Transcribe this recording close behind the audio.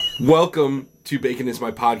Welcome to Bacon is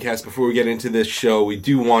My Podcast. Before we get into this show, we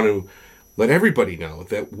do want to let everybody know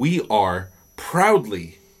that we are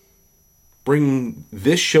proudly bringing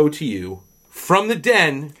this show to you from the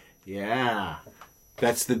Den. Yeah.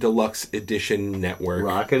 That's the Deluxe Edition Network.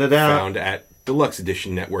 Rocking it out. Found at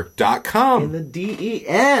deluxeeditionnetwork.com. In the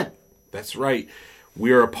DEN. That's right.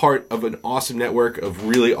 We are a part of an awesome network of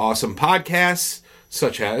really awesome podcasts,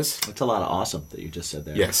 such as... That's a lot of awesome that you just said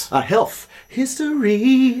there. Yes. Health.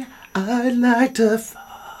 History. I'd like to...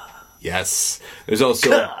 Yes. There's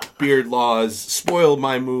also Beard Laws, Spoiled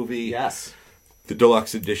My Movie. Yes. The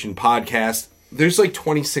Deluxe Edition Podcast. There's like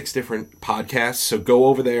 26 different podcasts, so go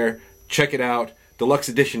over there, check it out.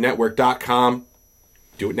 DeluxeEditionNetwork.com.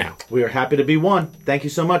 Do it now. We are happy to be one. Thank you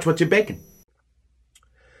so much. What's your bacon?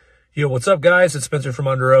 Yo, what's up, guys? It's Spencer from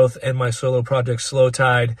Under Oath and my solo project, Slow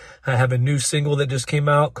Tide. I have a new single that just came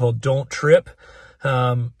out called Don't Trip.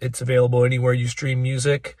 It's available anywhere you stream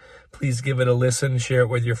music. Please give it a listen. Share it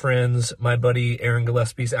with your friends. My buddy Aaron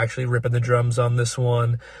Gillespie's actually ripping the drums on this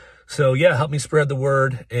one. So, yeah, help me spread the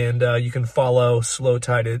word. And you can follow Slow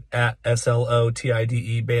Tide at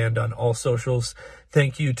SLOTIDE band on all socials.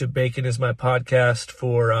 Thank you to Bacon is My Podcast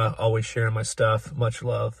for always sharing my stuff. Much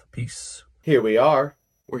love. Peace. Here we are.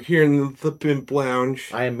 We're here in the Pimp Lounge.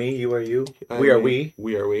 I am me. You are you. I'm We are me.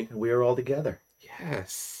 we. We are we. And we are all together.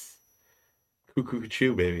 Yes. Cuckoo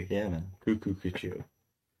Choo, baby. Yeah, man. Cuckoo Choo.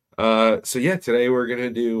 So yeah, today we're going to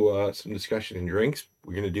do some discussion and drinks.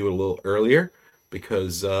 We're going to do it a little earlier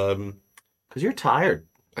because Because you're tired.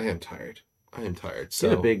 I am tired. You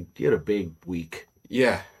had a big week.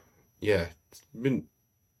 Yeah. It's been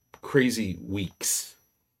crazy weeks.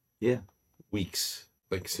 Yeah. Weeks.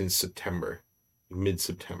 Like since September.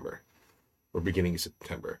 Mid-September. Or beginning of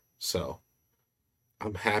September. So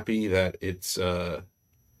I'm happy that it's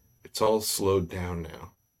all slowed down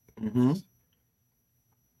now. Mm-hmm.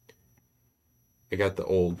 I got the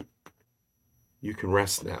old you can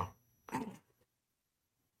rest now.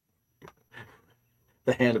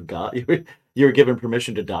 The hand of God. You were given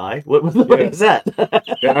permission to die? What is that?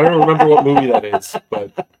 Yeah, I don't remember what movie that is,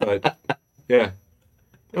 but yeah.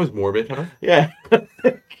 That was morbid, huh? Yeah.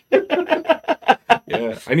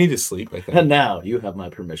 Yeah. I need to sleep, I think. And now you have my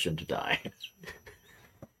permission to die.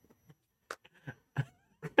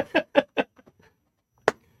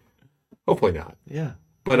 Hopefully not. Yeah.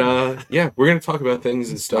 But yeah, we're gonna talk about things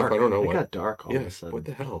and stuff. Dark. I don't know It what. got dark all of Yeah, a sudden. what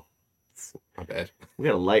the hell? My bad. We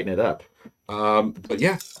gotta lighten it up. But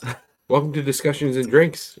yeah, welcome to Discussions and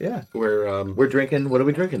Drinks. Yeah. Where We're drinking. What are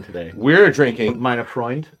we drinking today? we're drinking Meine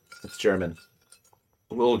Freund. It's German.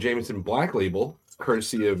 a little Jameson Black Label,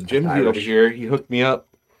 courtesy of Jim Irish. over here. He hooked me up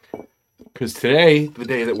because today, the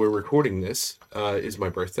day that we're recording this, is my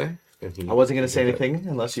birthday. And he, I wasn't going to say anything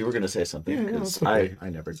unless you were going to say something. Yeah, no, Because it's okay. I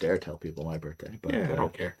never dare tell people my birthday. But, Yeah, I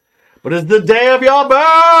don't care. but it's the day of your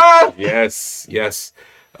birth! Yes.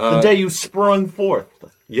 The day you sprung forth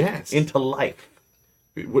Yes. into life.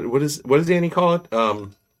 What does Danny call it?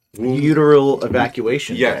 Uteral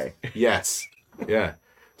evacuation Yes. day. Yes. Yeah.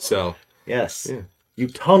 So Yes. Yeah. You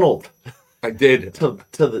tunneled I did to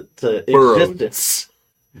Burrowed. existence.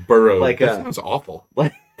 burrow. Like that a- sounds awful.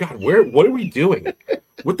 Like, God, what are we doing?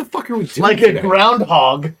 What the fuck are we doing? like a today?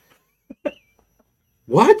 groundhog.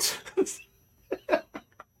 What?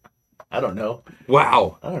 I don't know.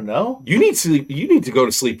 Wow. I don't know. You need sleep. You need to go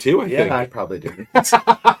to sleep too. I Yeah, think. I probably do.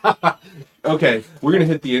 Okay, we're gonna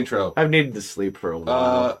hit the intro. I've needed to sleep for a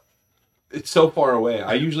while. It's so far away.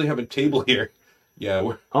 I usually have a table here.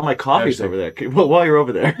 Yeah. Oh, my coffee's actually- over there. Well, while you're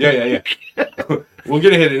over there. Yeah. We're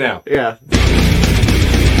gonna hit it now. Yeah.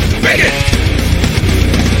 Bacon!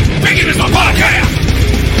 Bacon is my podcast!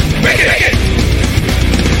 Bacon!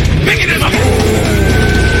 Bacon is my...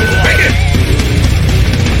 Bacon!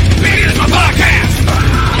 Bacon is my podcast!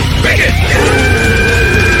 Bacon!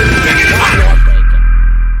 Bacon is my...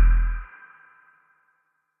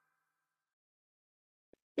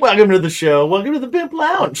 Welcome to the show. Welcome to the Pimp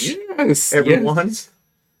Lounge. Yes. Everyone. Yes.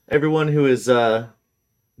 Everyone who is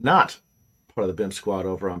not part of the BIMP squad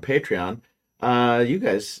over on Patreon, you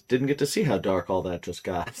guys didn't get to see how dark all that just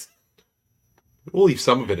got. We'll leave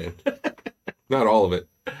some of it in. Not all of it.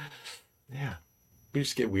 Yeah. We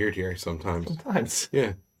just get weird here sometimes. Sometimes.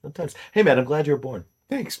 Yeah. Sometimes. Hey, man, I'm glad you were born.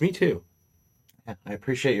 Thanks. Me too. Yeah, I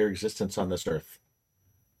appreciate your existence on this earth.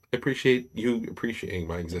 I appreciate you appreciating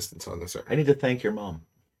my existence on this earth. I need to thank your mom.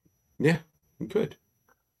 Yeah. Good.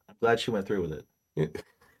 I'm glad she went through with it.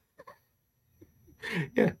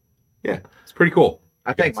 Yeah. Yeah. It's pretty cool.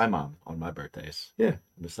 I thank my mom on my birthdays. Yeah.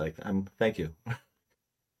 I'm just like, thank you.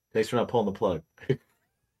 Thanks for not pulling the plug.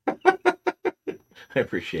 I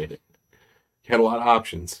appreciate it. You had a lot of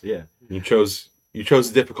options. Yeah. You chose You chose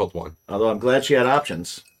a difficult one. Although I'm glad she had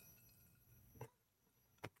options.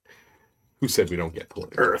 Who said we don't get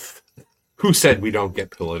political? Earth. Who said we don't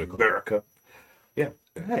get political? America. Yeah.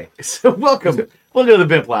 Hey. So welcome to the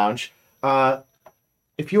BIMP Lounge.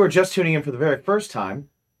 If you are just tuning in for the very first time,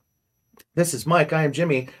 this is Mike. I am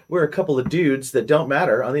Jimmy. We're a couple of dudes that don't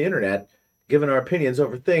matter on the internet, giving our opinions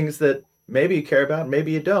over things that maybe you care about,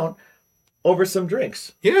 maybe you don't, over some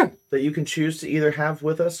drinks Yeah. that you can choose to either have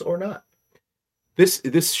with us or not.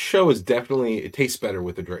 This show is definitely, it tastes better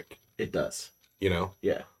with a drink, It does. you know?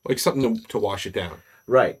 Yeah. Like something to wash it down.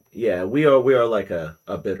 Right. Yeah. We are like a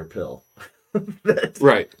bitter pill.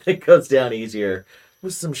 Right. It goes down easier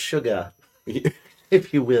with some sugar,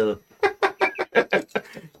 if you will.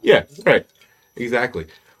 Yeah, right. Exactly.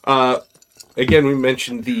 Again, we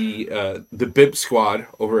mentioned the BIMP Squad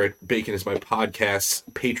over at Bacon Is My Podcast's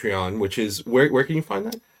Patreon, which is, where can you find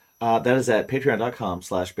that? That is at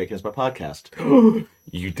patreon.com/baconismypodcast.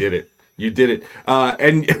 You did it. You did it.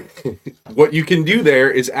 And what you can do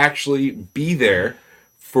there is actually be there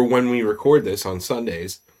for when we record this on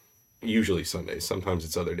Sundays. Usually Sundays. Sometimes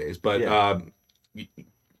it's other days. But Yeah.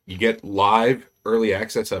 you get live early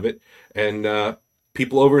access of it. And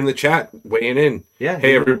people over in the chat weighing in. Yeah.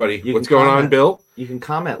 Hey, everybody. you What's can going on, comment. Bill? You can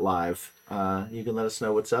comment live. You can let us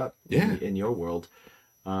know what's up in your world.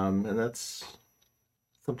 And that's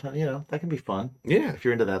sometimes, that can be fun Yeah. if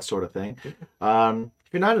you're into that sort of thing. If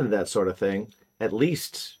you're not into that sort of thing, at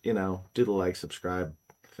least, do the like, subscribe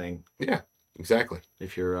thing. Yeah. Exactly.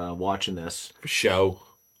 If you're watching this, For show.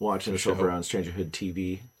 watching For us over sure. on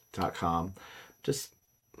strangerhoodtv.com, just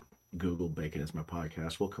Google Bacon Is My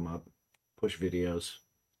Podcast. We'll come up. Push videos.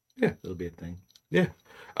 Yeah. It'll be a thing. Yeah.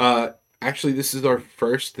 Actually, this is our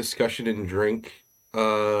first discussion and drink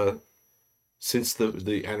since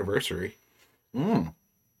the anniversary. Mm,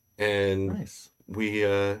 And nice.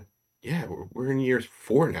 we're in year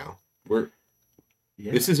 4 now. Yeah.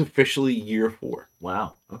 This is officially year 4,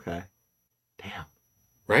 Wow. Okay. Damn.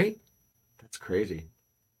 right? That's crazy.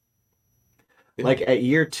 Yeah. Like at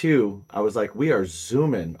year 2, I was like, we are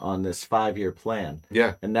zooming on this 5-year plan.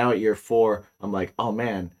 Yeah. And now at year 4, I'm like, oh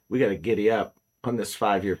man, we got to giddy up on this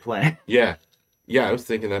 5-year plan. Yeah. Yeah, I was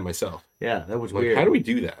thinking that myself. Yeah, that was Like, weird. how do we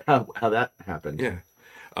do that? How that happened? Yeah.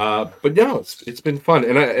 But no, it's been fun.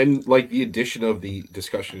 And like the addition of the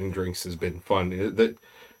discussion and drinks has been fun. The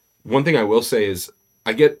one thing I will say is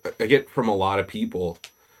I get from a lot of people,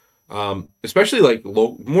 especially like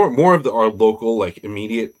more of our local, like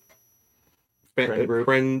immediate Friend group.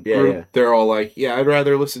 friend Yeah, group. yeah. They're all like, yeah, I'd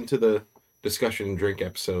rather listen to the discussion and drink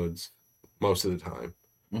episodes most of the time,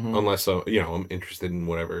 Mhm. unless I'm interested in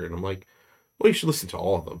whatever. And I'm like, well, you should listen to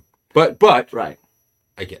all of them. But Right.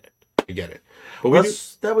 I get it. But Well, we do,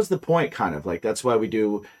 that was the point, kind of. Like, that's why we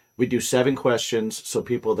do 7 questions, so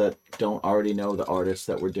people that don't already know the artist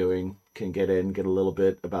that we're doing can get a little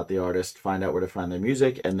bit about the artist, find out where to find their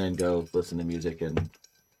music, and then go listen to music and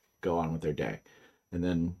go on with their day. And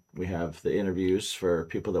then we have the interviews for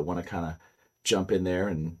people that want to kind of jump in there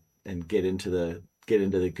and get into the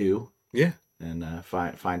goo yeah. and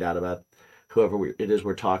find out about whoever it is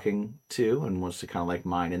we're talking to and wants to kind of like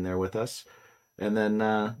mine in there with us, and then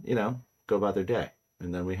go about their day.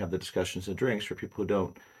 And then we have the discussions and drinks for people who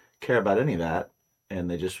don't care about any of that and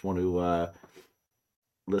they just want to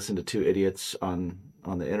listen to 2 idiots on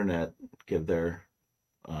the internet give their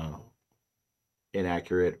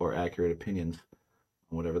inaccurate or accurate opinions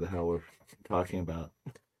on whatever the hell we're talking about.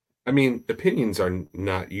 I mean, opinions are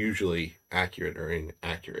not usually accurate or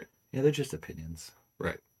inaccurate. Yeah, they're just opinions.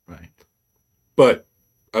 Right. Right. But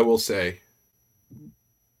I will say,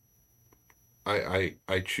 I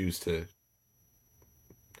choose to.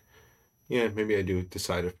 Yeah, maybe I do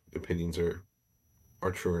decide if opinions are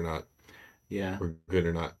true or not, Yeah. or good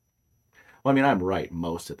or not. Well, I mean, I'm right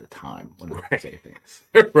most of the time when I Right. say things.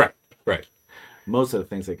 Right. Most of the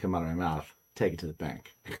things that come out of my mouth, take it to the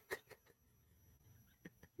bank.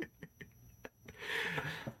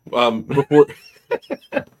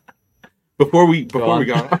 Before we on.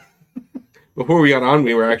 got on,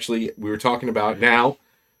 we were talking about now.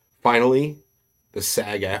 Finally, the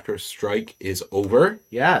SAG-AFTRA strike is over,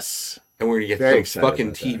 Yes. and we're gonna get Very some excited fucking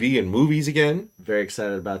about that. TV and movies again. Very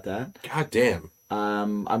excited about that. God damn.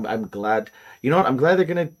 I'm glad. You know what? I'm glad they're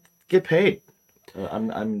gonna get paid.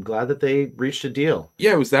 I'm glad that they reached a deal.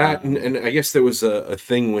 Yeah, it was that, and I guess there was a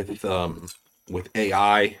thing with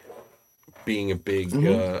AI being a big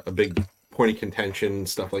point of contention and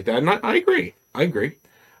stuff like that. And I agree.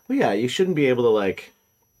 Well, yeah, you shouldn't be able to like,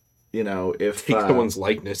 if Take someone's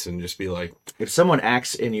likeness and just be like, if someone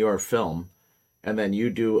acts in your film, and then you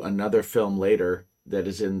do another film later that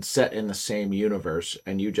is set in the same universe,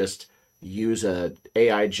 and you just use a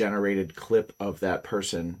AI generated clip of that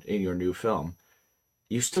person in your new film,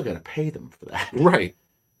 you still got to pay them for that, Right.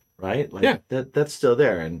 right? Like Yeah. that's still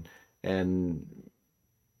there, and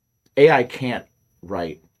AI can't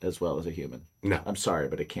write as well as a human. No. I'm sorry,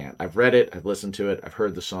 but it can't. I've read it, I've listened to it, I've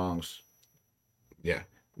heard the songs. Yeah.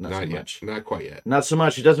 Not so yet. much. Not quite yet. Not so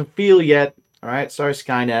much. It doesn't feel yet. All right. Sorry,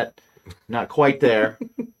 Skynet. Not quite there.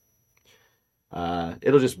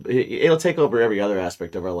 It'll take over every other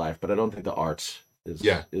aspect of our life, but I don't think the arts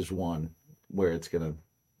is one where it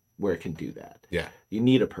can do that. Yeah. You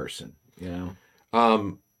need a person, you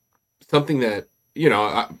know. Something that,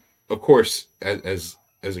 of course, as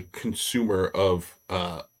a consumer of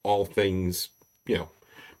all things,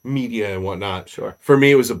 media and whatnot. Sure. For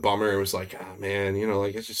me, it was a bummer. It was like, oh man,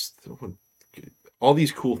 like it's just all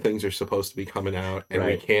these cool things are supposed to be coming out, and we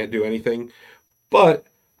Right. can't do anything. But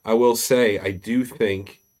I will say, I do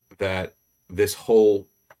think that this whole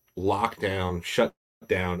lockdown,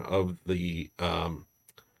 shutdown of the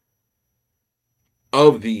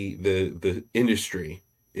industry,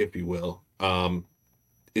 if you will,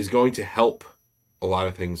 is going to help a lot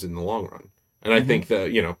of things in the long run. And I think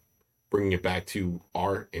that, bringing it back to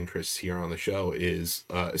our interests here on the show is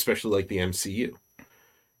especially like the MCU.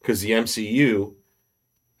 Because the MCU,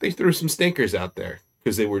 they threw some stinkers out there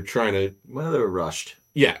because they were trying to. Well, they were rushed.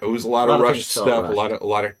 Yeah, it was a lot of things rushed felt stuff. rushed. A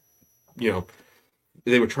lot of,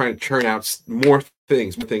 they were trying to churn out more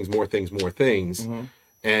things. Mhm.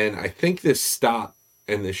 And I think this stop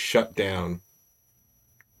and this shutdown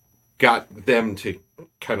got them to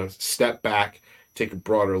kind of step back, take a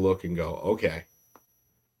broader look, and go, okay,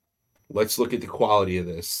 let's look at the quality of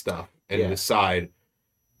this stuff and Yeah. decide,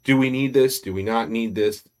 do we need this? Do we not need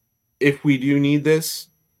this? If we do need this,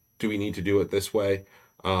 do we need to do it this way?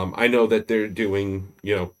 I know that they're doing,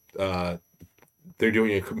 they're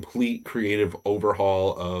doing a complete creative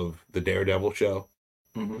overhaul of the Daredevil show.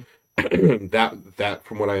 Mhm. that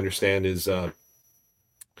from what I understand is I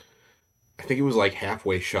think it was like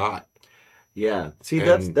halfway shot. Yeah. See,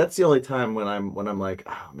 And- that's the only time when I'm like,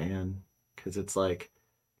 oh man, because it's like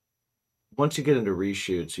once you get into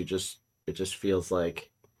reshoots, it just feels like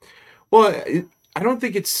Well, I don't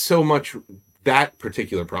think it's so much that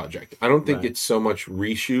particular project. I don't think Right. it's so much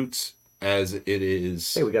reshoots as it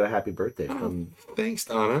is. hey, we got a happy birthday Oh, thanks,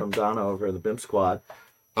 Donna. from Donna over in the BIM squad.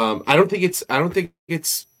 I don't think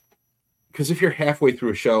it's because if you're halfway through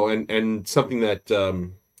a show and something that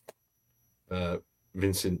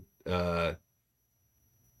Vincent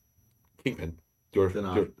Kingpin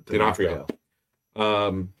D'Onofrio,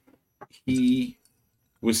 he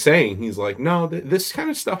was saying, he's like, no, this kind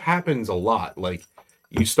of stuff happens a lot. Like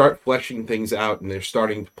you start fleshing things out and they're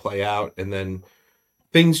starting to play out, and then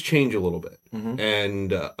things change a little bit. Mhm.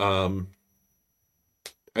 And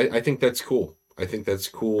I think that's cool. I think that's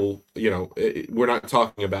cool. We're not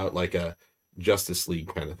talking about like a Justice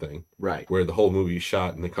League kind of thing Right. where the whole movie's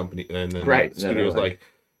shot and the company and then Right. the studio's No, like,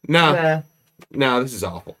 nah, Nah. this is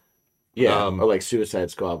awful. Yeah. Um, or like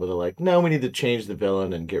Suicide Squad, where they're like, no, we need to change the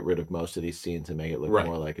villain and get rid of most of these scenes and make it look Right.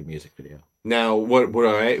 more like a music video. Now, what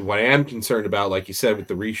I am concerned about, like you said, with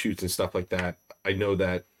the reshoots and stuff like that, I know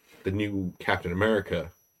that the new Captain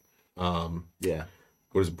America, Yeah.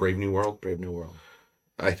 what is it, Brave New World? Brave New World.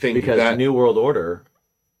 I think Because that New World Order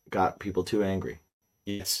got people too angry.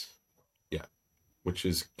 yes, yeah, which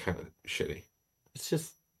is kind of shitty. It's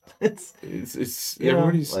just, It's you know,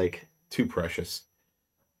 everybody's like, too precious.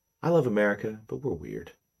 I love America, but we're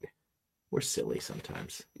weird. We're silly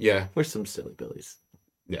sometimes. Yeah, We're some silly billies.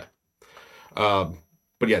 but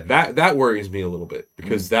yeah, that worries me a little bit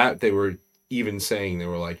because that they were even saying they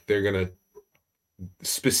were like they're gonna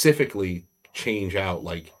specifically change out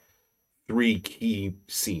like 3 key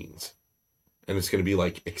scenes, and it's gonna be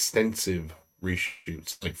like extensive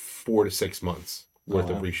reshoots, like 4 to 6 months worth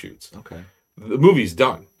wow. of reshoots. Okay. The movie's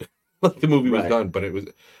done, like the movie was Right. done, but it was,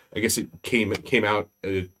 I guess it came out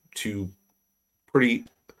to pretty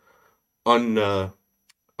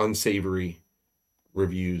unsavory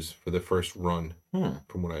reviews for the first run,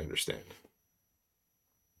 from what I understand.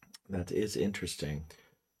 That is interesting.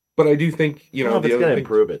 But I do think, Well, the if it's other going to thing,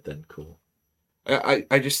 improve it, then cool.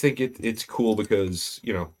 I just think it's cool because,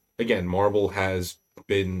 again, Marvel has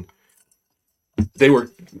been, they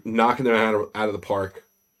were knocking them out of the park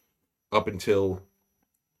up until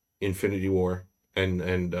Infinity War and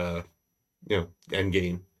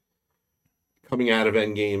Endgame. Coming out of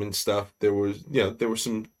Endgame and stuff, there were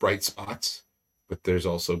some bright spots, but there's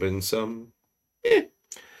also been some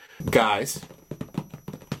guys.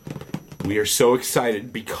 We are so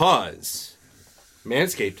excited because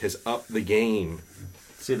Manscaped has upped the game.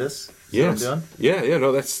 See this? See what I'm Yes. doing? Yeah.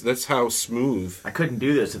 No, that's how smooth. I couldn't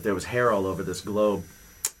do this if there was hair all over this globe.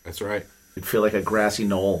 That's right. It'd feel like a grassy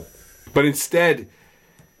knoll. But instead,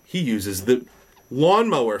 he uses the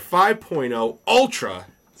Lawnmower 5.0 Ultra.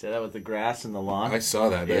 See that with the grass and the lawn? I saw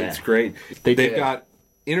that. Yeah. It's great. They They've did. got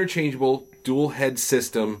interchangeable dual head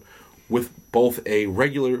system with both a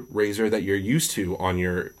regular razor that you're used to on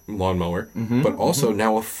your lawnmower, but also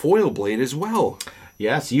now a foil blade as well.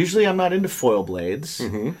 Yes, usually I'm not into foil blades,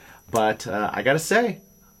 but I gotta say,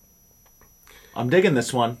 I'm digging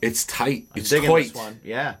this one. It's tight. It's Digging tight. this one.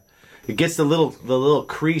 Yeah. It gets the little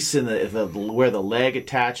crease in the where the leg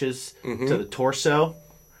attaches to the torso,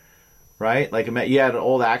 right? Like you had an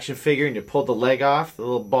old action figure and you pulled the leg off, the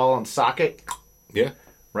little ball and socket, Yeah,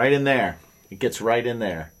 right in there. It gets right in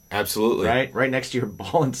there, absolutely. right next to your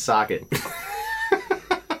ball and socket.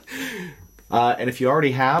 And if you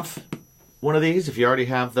already have one of these, if you already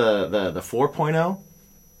have the 4.0,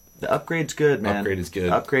 the upgrade's good, man. Upgrade is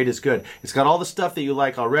good. The upgrade is good. It's got all the stuff that you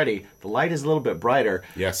like already. The light is a little bit brighter.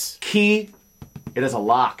 Yes. Key, it has a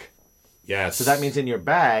lock. Yes. So that means in your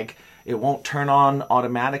bag, it won't turn on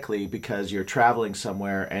automatically because you're traveling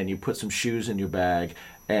somewhere and you put some shoes in your bag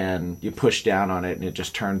and you push down on it and it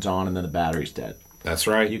just turns on and then the battery's dead. That's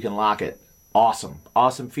right. You can lock it. Awesome.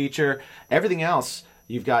 Awesome feature. Everything else,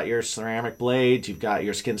 you've got your ceramic blades, you've got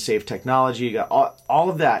your skin-safe technology, you got all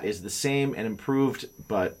of that is the same and improved,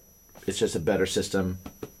 but it's just a better system.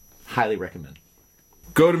 Highly recommend.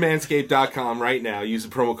 Go to manscaped.com right now. Use the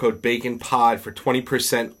promo code BACONPOD for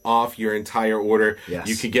 20% off your entire order. Yes.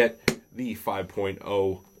 You could get the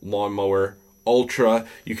 5.0 Lawnmower Ultra.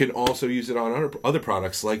 You can also use it on other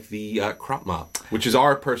products like the Crop Mop, which is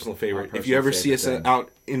our personal favorite. If you personal ever see us favorite out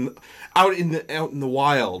in the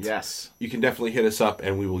wild, Yes. you can definitely hit us up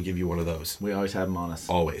and we will give you one of those. We always have them on us.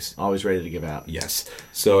 Always. Always ready to give out. Yes.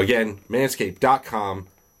 So again, manscaped.com,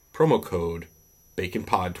 promo code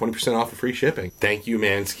BACONPOD, 20% off for free shipping. Thank you,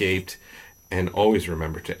 Manscaped. And always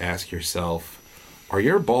remember to ask yourself, are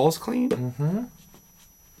your balls clean?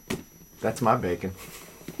 That's my bacon.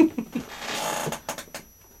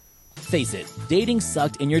 Face it, dating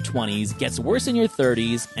sucked in your 20s, gets worse in your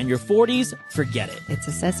 30s, and your 40s, forget it. It's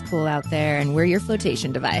a cesspool out there, and we're your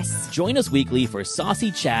flotation device. Join us weekly for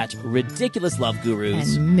saucy chat, ridiculous love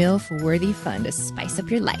gurus, And MILF-worthy fun to spice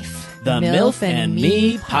up your life. the MILF and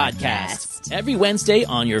Me podcast. Every Wednesday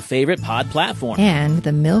on your favorite pod platform. And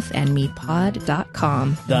the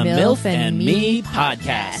MILFandMePod.com. The MILF and Me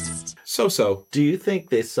podcast. So. Do you think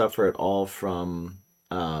they suffer at all from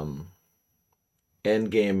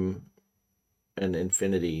Endgame and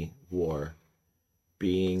Infinity War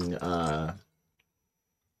being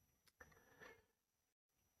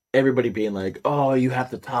everybody being like, oh, you have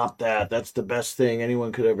to top that. That's the best thing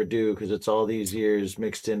anyone could ever do because it's all these years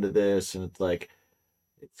mixed into this. And it's like,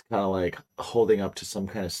 it's kind of like holding up to some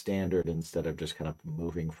kind of standard instead of just kind of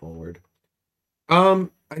moving forward. I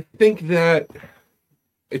think that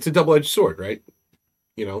it's a double-edged sword, right?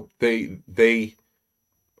 You know, they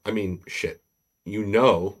I mean, shit. You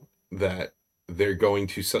know that they're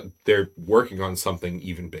working on something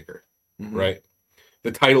even bigger, right?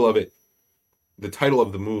 The title of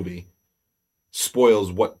the movie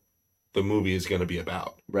spoils what the movie is going to be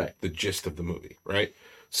about. Right. The gist of the movie, right?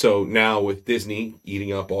 So now with Disney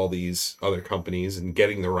eating up all these other companies and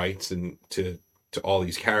getting the rights and to all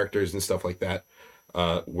these characters and stuff like that,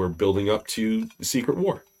 we're building up to Secret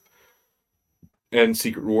War. And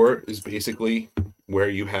Secret War is basically where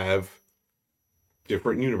you have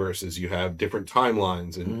different universes, you have different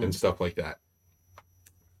timelines and stuff like that.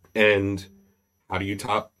 And how do you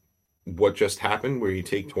top what just happened, where you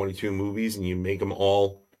take 22 movies and you make them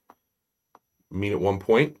all mean at one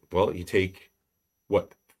point? Well, you take,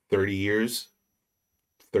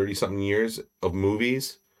 30-something years of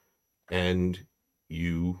movies, and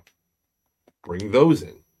you bring those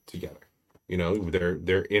in together. You know,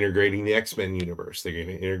 they're integrating the X-Men universe. They're going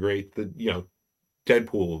to integrate the,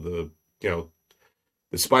 Deadpool,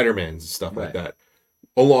 the Spider-Mans and stuff like that,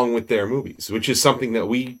 along with their movies, which is something that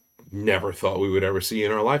we never thought we would ever see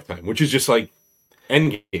in our lifetime, which is just like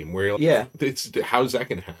Endgame, where you're like, how's that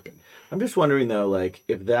going to happen? I'm just wondering though, like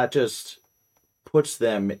if that just puts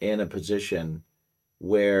them in a position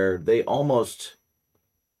where they almost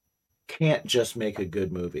can't just make a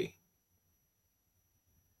good movie.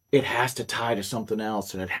 It has to tie to something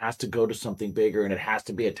else, and it has to go to something bigger, and it has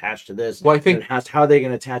to be attached to this. Well, I think how are they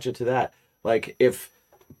going to attach it to that? Like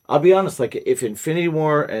I'll be honest, like if Infinity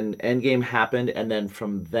War and Endgame happened, and then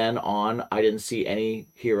from then on, I didn't see any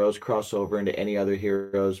heroes cross over into any other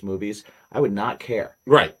heroes movies, I would not care.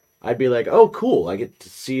 Right. I'd be like, oh, cool. I get to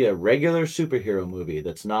see a regular superhero movie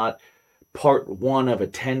that's not part 1 of a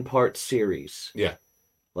 10-part series. Yeah.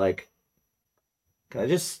 Like, can I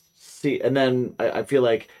just see? And then I feel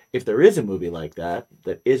like if there is a movie like that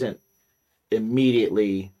isn't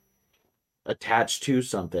immediately attached to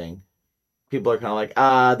something, people are kind of like,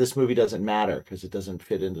 this movie doesn't matter because it doesn't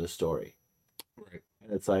fit into the story. Right.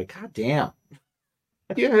 And it's like, God damn.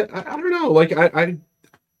 Yeah, I don't know. Like I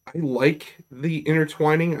like the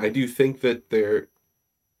intertwining. I do think that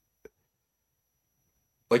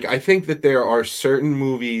I think that there are certain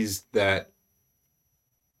movies that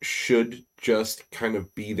should just kind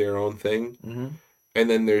of be their own thing. Mm-hmm. And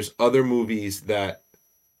then there's other movies that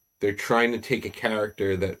they're trying to take a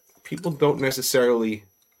character that people don't necessarily,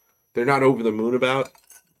 they're not over the moon about,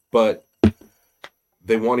 but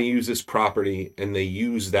they want to use this property and they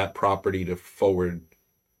use that property to forward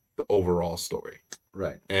the overall story.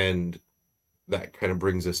 Right. And that kind of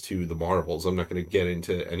brings us to the Marvels. I'm not going to get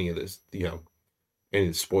into any of this, any of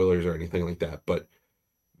the spoilers or anything like that, but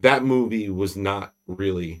that movie was not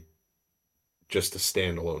really just a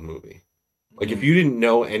standalone movie. Like, if you didn't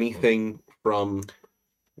know anything from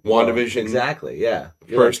WandaVision, exactly, yeah.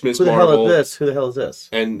 First Miss Who the Marvel, hell is this? Who the hell is this?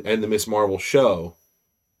 And the Miss Marvel show,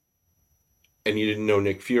 and you didn't know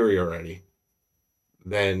Nick Fury already,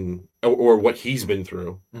 then or what he's been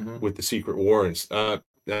through with the Secret War and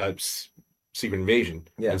Secret Invasion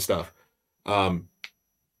and stuff,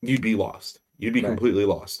 you'd be lost. You'd be completely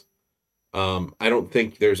lost. I don't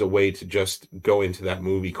think there's a way to just go into that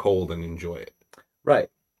movie cold and enjoy it. Right.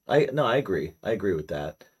 I agree. I agree with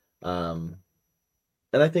that. And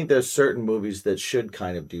I think there's certain movies that should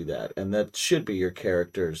kind of do that, and that should be your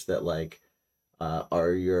characters that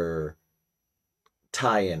are your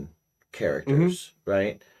tie-in characters,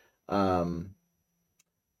 right?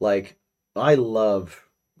 Like, I love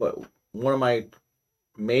one of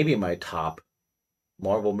my top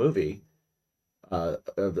Marvel movie of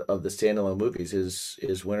the standalone movies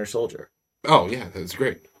is Winter Soldier. Oh yeah, that's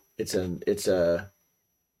great. It's a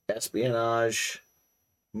espionage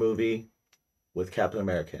movie with Captain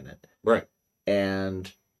America in it. Right.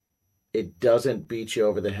 And it doesn't beat you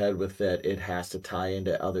over the head with that it has to tie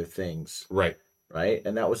into other things. Right. Right?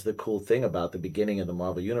 And that was the cool thing about the beginning of the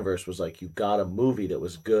Marvel Universe, was like, you got a movie that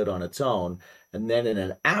was good on its own, and then in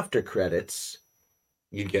an after credits,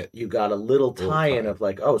 you got a little tie-in of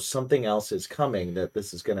like, oh, something else is coming that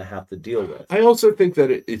this is going to have to deal with. I also think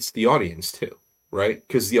that it's the audience too, right?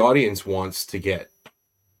 Because the audience wants to get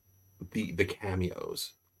the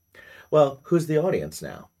cameos. Well, who's the audience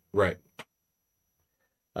now? Right.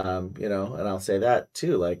 And I'll say that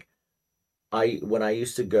too. Like, when I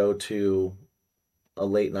used to go to a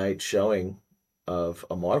late night showing of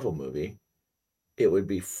a Marvel movie, it would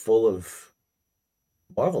be full of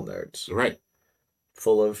Marvel nerds. Right.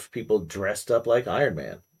 Full of people dressed up like Iron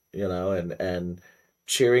Man, and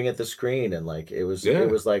cheering at the screen, and like it was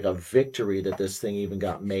like a victory that this thing even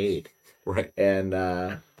got made. Right. And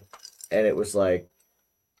it was like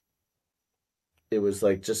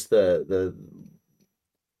just the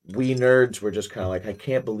we nerds were just kind of like, I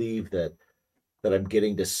can't believe that I'm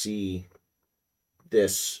getting to see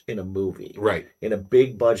this in a movie. Right. In a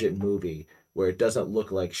big budget movie where it doesn't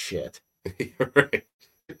look like shit. Right.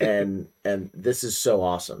 And this is so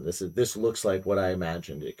awesome. This looks like what I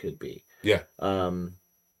imagined it could be. Yeah. And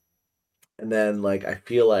then like I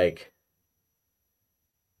feel like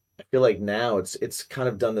now it's kind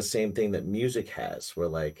of done the same thing that music has, where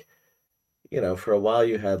like, for a while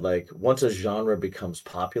you had like, once a genre becomes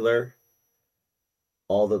popular,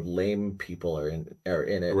 all the lame people are in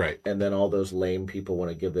it. Right. And then all those lame people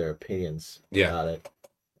want to give their opinions about it.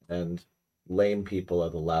 And lame people are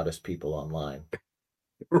the loudest people online.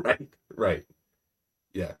 Right.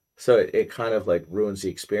 Yeah. So it kind of like ruins the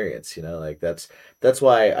experience, like that's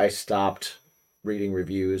why I stopped reading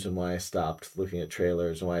reviews, and why I stopped looking at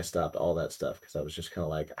trailers, and why I stopped all that stuff. Because I was just kind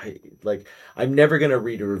of like, I'm never going to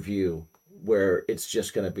read a review where it's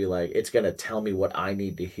just going to be like, it's going to tell me what I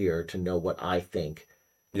need to hear to know what I think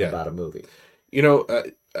about a movie.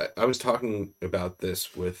 I was talking about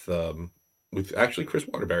this with actually Chris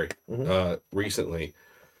Waterbury recently,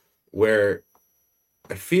 where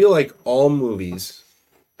I feel like all movies,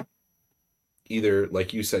 either,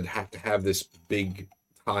 like you said, have to have this big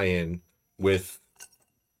tie-in with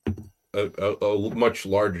a much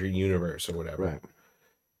larger universe or whatever.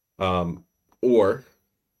 Right. Or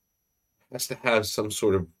has to have some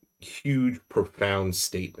sort of huge, profound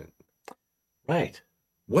statement. Right.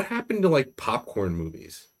 What happened to like popcorn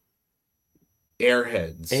movies?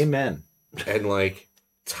 Airheads. Amen. And like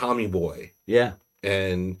Tommy Boy. Yeah.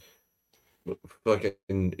 And fucking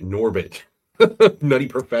Norbit. Nutty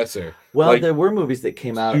Professor. Well, like, there were movies that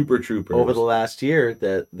came out Super Troopers. over the last year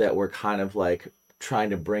that were kind of like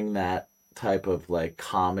trying to bring that type of like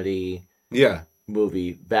comedy Yeah.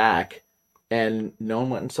 movie back, and no one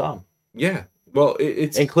went and saw them, Yeah. Well,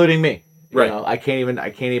 it's including me. Right. You know, I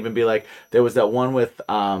can't even be like, there was that one with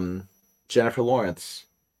Jennifer Lawrence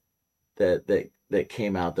that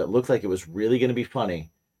came out that looked like it was really going to be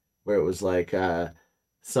funny, where it was like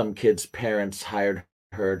some kid's parents hired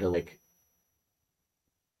her to like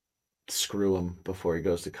screw him before he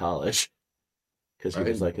goes to college because he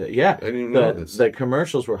was like, yeah. I didn't even know this. The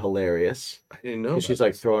commercials were hilarious. I didn't know. Because she's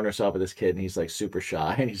like throwing herself at this kid, and he's like super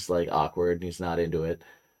shy, and he's like awkward, and he's not into it,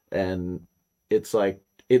 and it's like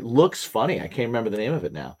it looks funny. I can't remember the name of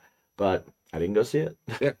it now, but I didn't go see it.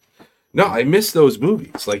 Yeah. No, I miss those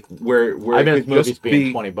movies. Like where I it miss could movies just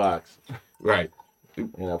being be $20, right,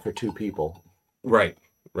 for two people. right.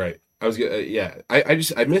 I was yeah.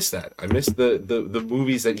 I miss that. I miss the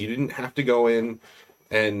movies that you didn't have to go in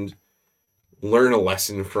and learn a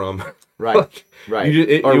lesson from. Right, Like, right.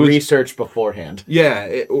 it Or was- research beforehand. Yeah,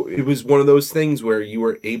 it was one of those things where you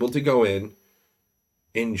were able to go in,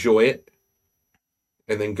 enjoy it,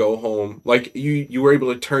 and then go home. Like you were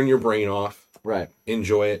able to turn your brain off, Right.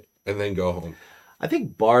 enjoy it, and then go home. I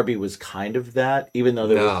think Barbie was kind of that, even though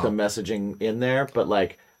there was No. some messaging in there. But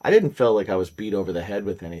like, I didn't feel like I was beat over the head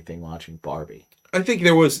with anything watching Barbie. I think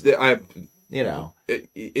there was You know, it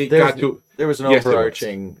There's- got to there was an Yes, there was.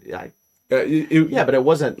 overarching. yeah, But it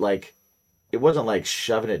wasn't like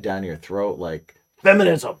shoving it down your throat like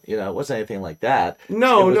feminism. You know, it wasn't anything like that.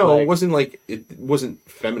 No, It was no, like- it wasn't like it wasn't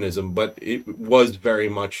feminism, but it was very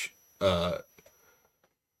much.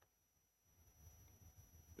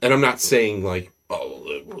 And I'm not saying like, oh,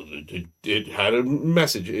 it had a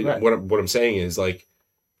message. Right. What I'm saying is like,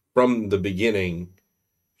 from the beginning,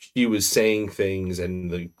 she was saying things,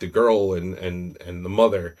 and the girl and the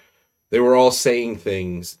mother, they were all saying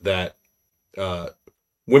things that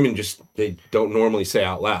women just they don't normally say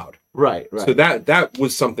out loud. Right. So that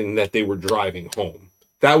was something that they were driving home.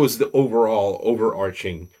 That was the overall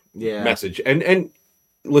overarching Yeah. message. And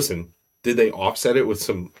listen, did they offset it with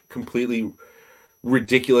some completely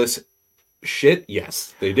ridiculous shit?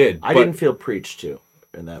 Yes, they did. I But didn't feel preached to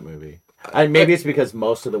in that movie. Maybe it's because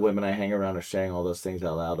most of the women I hang around are saying all those things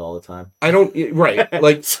out loud all the time. I don't right.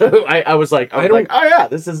 Like So I was like, oh yeah,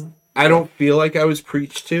 this is I don't feel like I was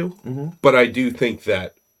preached to, Mm-hmm. but I do think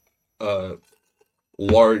that a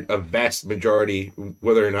vast majority,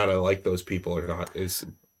 whether or not I like those people or not, is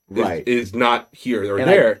Right. is not here or and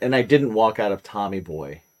there. I didn't walk out of Tommy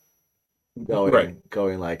Boy Right.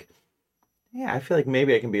 going like, yeah, I feel like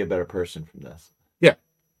maybe I can be a better person from this. Yeah.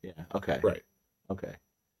 Yeah. Okay. Right. Okay.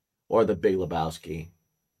 Or the Big Lebowski.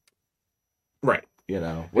 Right. You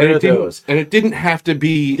know, And what are it, didn't, those? and it didn't have to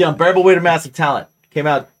be. The Unbearable Weight of Massive Talent came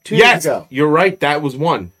out 2 years Yes, ago. you're right. That was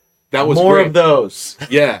one. That was More great. of those,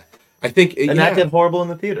 Yeah, I think. and that did horrible in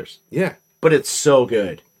the theaters. Yeah. But it's so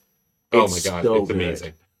good. Oh It's my god, so it's good.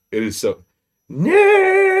 amazing. It is so. Nick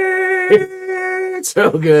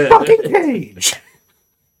So good. fucking Cage.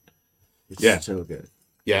 It's Yeah. so good.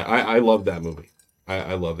 Yeah, I love that movie.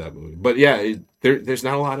 I love that movie. But yeah, there's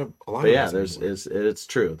not a lot of But of yeah, those anymore. it's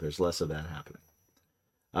true. There's less of that happening.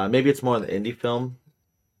 Maybe it's more the indie film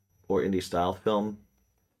or indie style film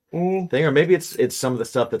thing, or maybe it's some of the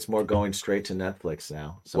stuff that's more going straight to Netflix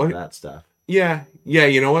now. Some What? of that stuff. Yeah.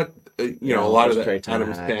 You know what? You know, a lot of the Straight Time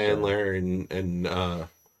Adam Hack, Sandler and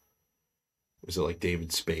was it like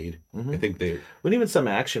David Spade? Mhm. I think they. But even some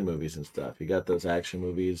action movies and stuff. You got those action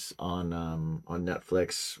movies on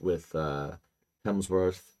Netflix with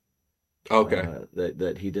Hemsworth. Okay.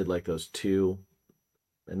 That he did like those two,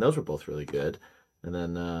 and those were both really good. And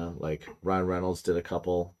then like Ryan Reynolds did a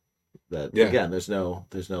couple that Yeah. again there's no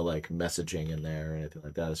like messaging in there or anything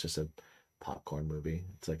like that. It's just a popcorn movie.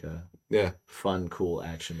 It's like a Yeah. fun, cool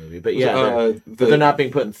action movie. But yeah, but the, they're not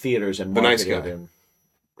being put in theaters and The Nice marketed. Guy. And,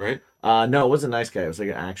 right. no, it wasn't Nice Guy. It was like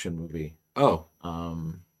an action movie. Oh.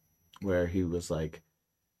 Where he was like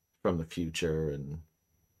from the future and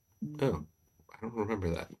Oh. I don't remember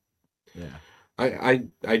that. yeah.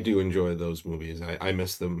 I do enjoy those movies. I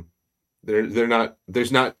miss them. They're not.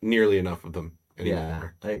 There's not nearly enough of them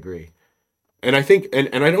anymore. Yeah, I agree. And I think,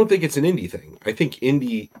 and I don't think it's an indie thing. I think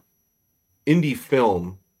indie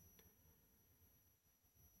film,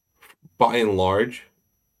 by and large,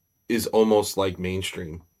 is almost like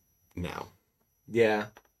mainstream now. Yeah.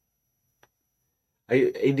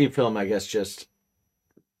 Indie film, I guess, just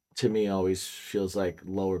to me always feels like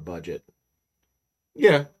lower budget.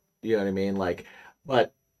 Yeah. You know what I mean? Like,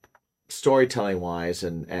 but storytelling wise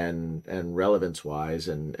and relevance wise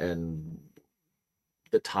and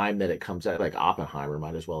the time that it comes out. Like Oppenheimer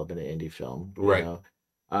might as well have been an indie film, you Right. know?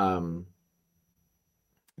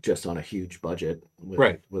 Just on a huge budget with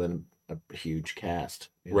Right. a huge cast,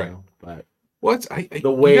 you Right. know? But What's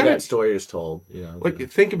the way that story is told, you know, like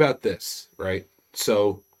think about this, right?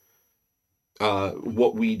 So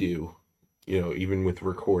what we do, you know, even with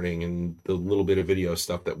recording and the little bit of video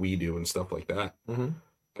stuff that we do and stuff like that. Mhm.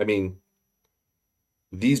 I mean,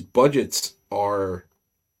 these budgets are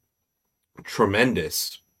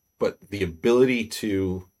tremendous, but the ability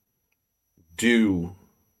to do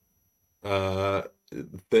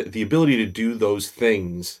the ability to do those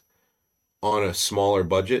things on a smaller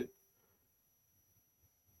budget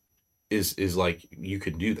is like you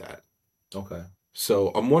could do that. Okay. So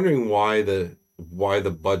I'm wondering why the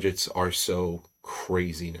budgets are so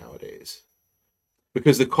crazy nowadays.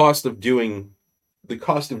 Because the cost of doing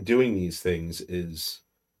these things is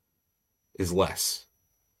less.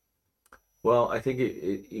 Well, I think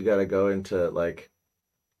you got to go into like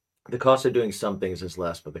the cost of doing some things is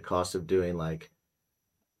less, but the cost of doing like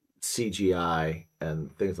CGI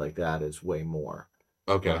and things like that is way more.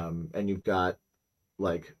 Okay. And you've got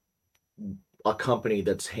like a company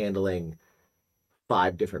that's handling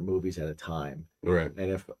 5 different movies at a time. Right.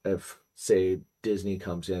 And if say Disney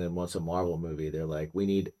comes in and wants a Marvel movie, they're like, we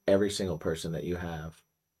need every single person that you have,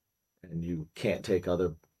 and you can't take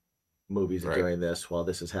other movies Right. during this while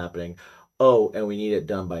this is happening. Oh, and we need it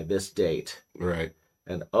done by this date. Right.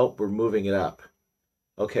 And oh, we're moving it up.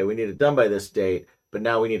 Okay, we need it done by this date, but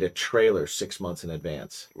now we need a trailer 6 months in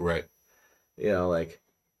advance. Right. You know, like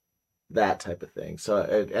that type of thing. So,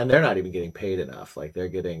 and they're not even getting paid enough. Like they're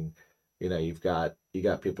getting, you know, you got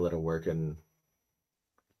people that are working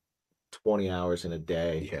 20 hours in a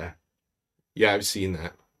day, Yeah. Yeah, I've seen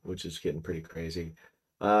that. which is getting pretty crazy.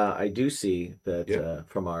 I do see that Yeah.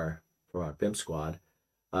 from our BIM squad,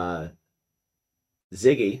 Ziggy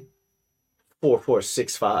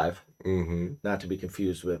 4465, Mm-hmm. not to be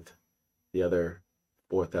confused with the other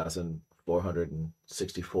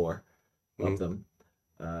 4,464 Mhm. of them,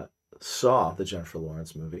 saw the Jennifer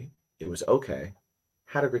Lawrence movie. It was okay.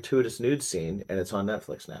 Had a gratuitous nude scene, and it's on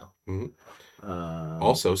Netflix now. Mhm. Um,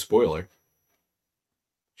 Also, spoiler.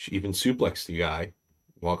 She even suplexed the guy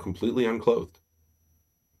while completely unclothed.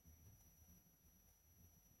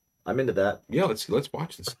 I'm into that. Yeah, let's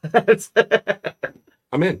watch this.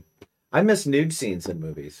 I'm in. I miss nude scenes in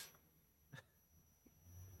movies.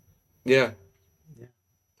 Yeah.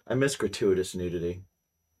 I miss gratuitous nudity.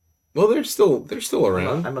 Well, they're still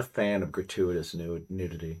around. I'm a fan of gratuitous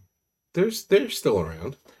nudity. They're still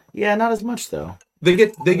around. Yeah, not as much though. They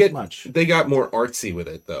get much. they got more artsy with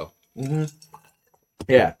it though. Mm-hmm.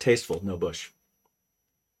 Yeah, tasteful, no bush.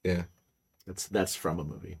 Yeah. That's from a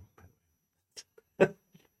movie.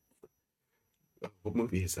 What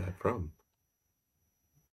movie is that from?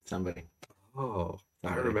 Somebody. Oh, I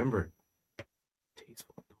Alright. remember.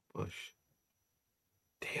 Tasteful no bush.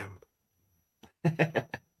 Damn.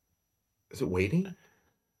 Is it Waiting?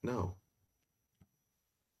 No.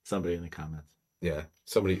 Somebody in the comments. Yeah.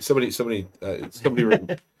 Somebody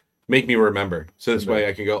make me remember. So this way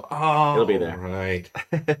I can go, oh, It'll be there. Right.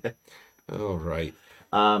 All right.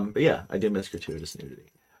 But yeah, I do miss gratuitous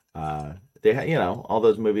nudity. They had, you know, all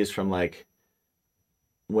those movies from like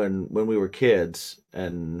when we were kids,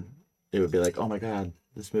 and it would be like, oh my god,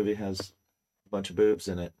 this movie has a bunch of boobs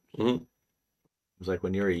in it. Mhm. It was like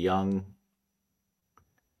when you're a young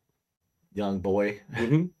boy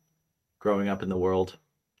Mm-hmm. growing up in the world,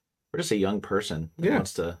 or just a young person that Yeah.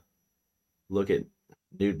 wants to look at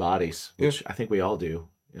nude bodies, which I think we all do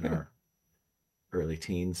in Yeah. our early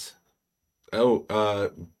teens. Oh,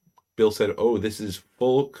 Bill said, "Oh, this is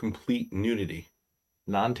full, complete nudity."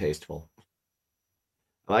 Non-tasteful.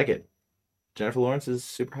 I like it. Jennifer Lawrence is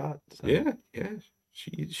super hot. So. Yeah, yeah.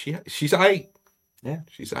 She's aight. Yeah.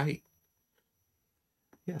 She's aight.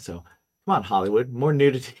 Yeah, so come on, Hollywood. More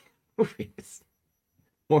nudity movies.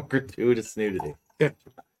 More gratuitous nudity.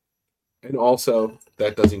 And also,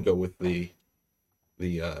 that doesn't go with the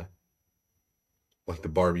like the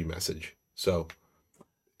Barbie message. So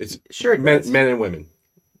it's Sure, it men does. and women.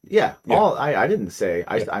 Yeah. Yeah. All I didn't say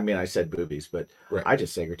Yeah. I mean I said boobies, but Right. I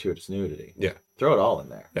just say gratuitous nudity. Yeah. Throw it all in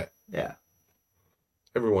there. Yeah. Yeah.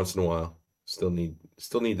 Every once in a while, still need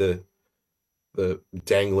the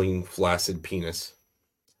dangling flaccid penis.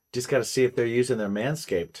 Just gotta see if they're using their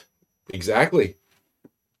Manscaped. Exactly.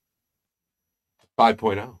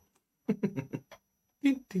 5.0.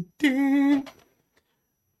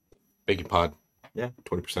 Bacon Pod. Yeah.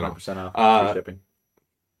 20% off. 100% off Uh, free shipping.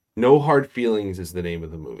 No Hard Feelings is the name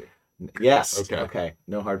of the movie. Yes. okay. Okay.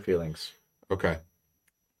 No hard feelings. Okay.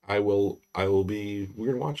 We're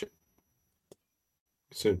gonna watch it.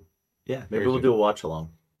 soon. Yeah, Very maybe we'll soon. do a watch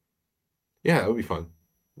along. Yeah, that would be fun.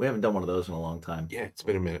 We haven't done one of those in a long time. Yeah, it's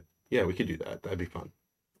been a minute. Yeah, we could do that. That'd be fun.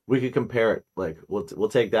 We could compare it. Like we'll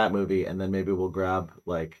take that movie and then maybe we'll grab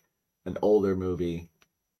like an older movie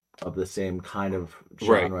of the same kind of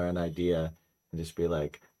genre and idea and just be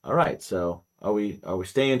like, all right, so are we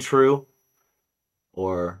staying true,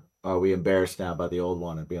 or are we embarrassed now by the old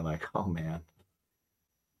one and being like, oh man,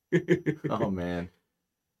 oh man,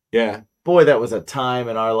 Yeah. boy, that was a time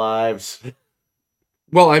in our lives.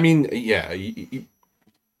 Well, I mean, yeah, you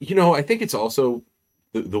know, I think it's also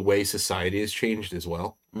the way society has changed as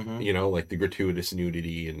well. Mm-hmm. You know, like the gratuitous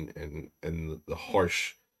nudity and the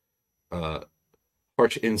harsh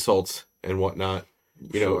insults and whatnot.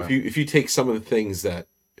 You know, if you take some of the things that,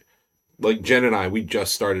 like Jen and I, we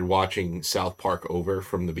just started watching South Park over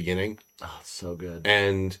from the beginning, Oh, it's so good.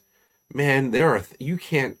 and man, there are you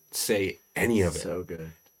can't say any of it, So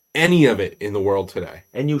good. any of it in the world today.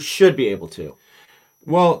 And you should be able to.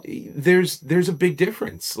 Well, there's a big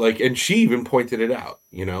difference. Like, and she even pointed it out.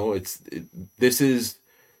 You know, this is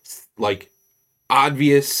like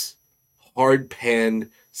obvious, hard pan,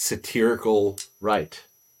 satirical, Right.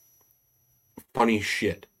 funny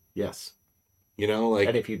shit. Yes. You know, like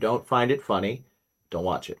And if you don't find it funny, don't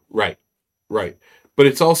watch it. right. But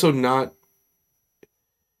it's also not.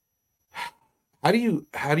 How do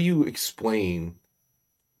you explain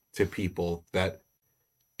to people that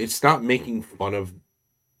it's not making fun of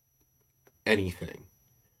anything?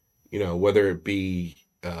 You know, whether it be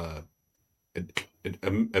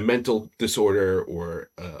a mental disorder or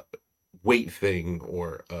a weight thing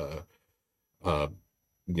or you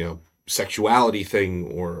know, sexuality thing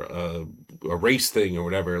or a race thing or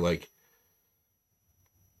whatever. Like,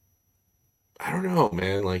 I don't know,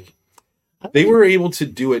 man. Like, they were able to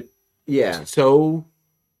do it Yeah. so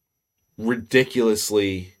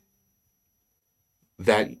ridiculously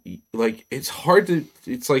that like it's hard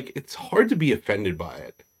to be offended by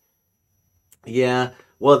it. Yeah.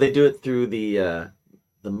 Well, they do it through the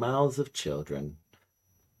mouths of children.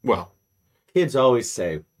 Well, Kids always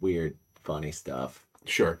say weird, funny stuff,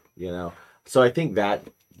 sure. you know? So I think that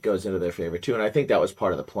goes into their favor too. And I think that was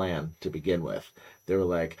part of the plan to begin with. They were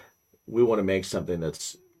like, we want to make something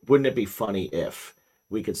wouldn't it be funny if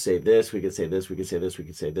we could say this, we could say this, we could say this, we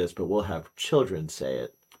could say this, but we'll have children say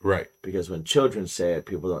it. Right. Because when children say it,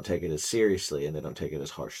 people don't take it as seriously and they don't take it as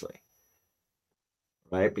harshly.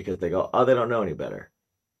 Right? Because they go, oh, they don't know any better.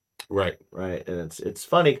 Right. Right? And it's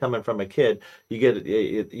funny coming from a kid. You put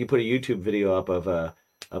a YouTube video up of a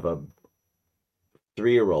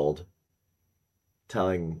 3-year-old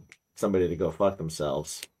telling somebody to go fuck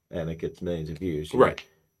themselves, and it gets millions of views. You Right.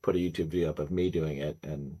 Put a YouTube video up of me doing it,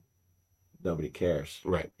 and nobody cares.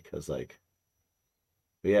 Right. Because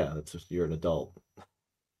yeah, that's just, you're an adult.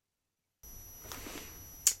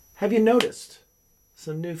 Have you noticed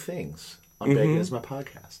some new things on Bacon Is My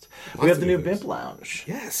Podcast? We have of the new new things. Bimp Lounge,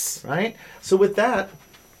 Yes. right? So with that,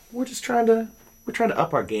 we're trying to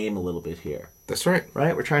up our game a little bit here, That's right.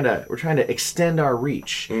 right? We're trying to extend our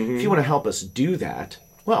reach. If you want to help us do that,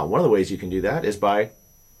 well, one of the ways you can do that is by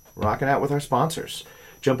rocking out with our sponsors.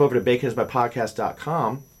 Jump over to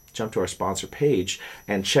baconismypodcast.com, jump to our sponsor page,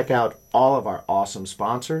 and check out all of our awesome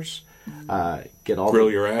sponsors. Get all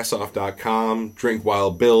GrillYourAssOff.com,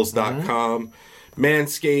 DrinkWildBills.com,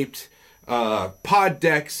 Manscaped,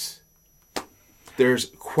 Poddex. There's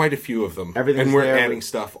quite a few of them. Everything's and we're there adding with-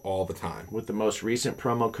 stuff all the time. with the most recent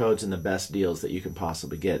promo codes and the best deals that you can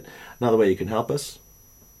possibly get. Another way you can help us,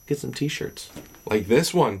 get some t-shirts. Like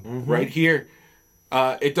this one right here.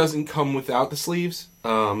 It doesn't come without the sleeves,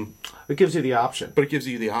 It gives you the option. but it gives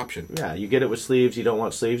you the option. Yeah, you get it with sleeves. You don't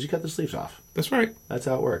want sleeves, you cut the sleeves off. That's right. That's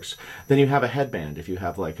how it works. Then you have a headband if you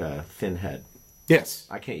have like a thin head. Yes.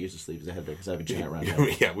 I can't use the sleeves as a headband because I have a giant round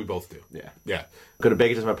head. Yeah, we both do. Yeah. Yeah. Go to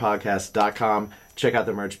baconismypodcast.com. Check out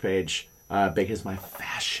the merch page. Bacon is my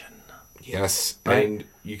fashion. Yes. Right. And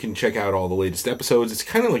you can check out all the latest episodes. It's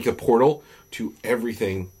kind of like a portal to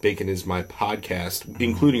everything Bacon Is My Podcast,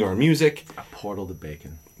 including our music. A portal to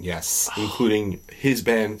bacon. Yes. Including his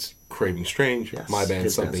band, Craving Strange. Yes, My band,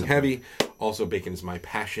 his band, Something Something. Heavy. Also, Bacon Is My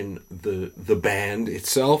Passion, the band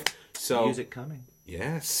itself. So, Music coming.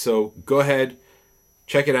 yes. So go ahead,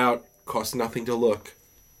 check it out. Costs nothing to look.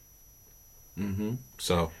 Mm-hmm.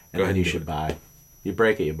 So And go then ahead you and do should it. buy. You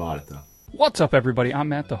break it, you bought it though. What's up, everybody? I'm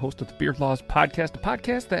Matt, the host of the Beard Laws Podcast, a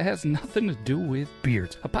podcast that has nothing to do with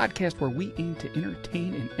beards. A podcast where we aim to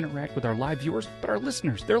entertain and interact with our live viewers, but our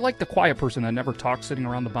listeners. They're like the quiet person that never talks sitting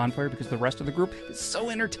around the bonfire because the rest of the group is so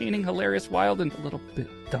entertaining, hilarious, wild, and a little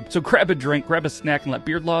bit them. So grab a drink, grab a snack, and let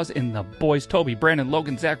Beard Laws and the boys, Toby, Brandon,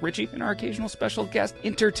 Logan, Zach, Richie, and our occasional special guest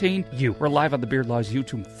entertain you. We're live on the Beard Laws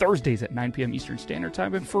YouTube Thursdays at 9 p.m. Eastern Standard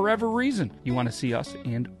Time, and for whatever reason you want to see us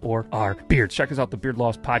and or our beards, check us out,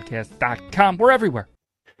 thebeardlawspodcast.com. We're everywhere.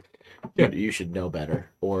 Yeah. You should know better,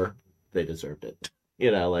 or they deserved it.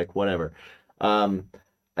 Like whatever.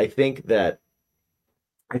 I think that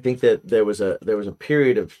there was a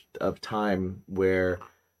period of time where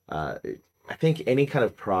I think any kind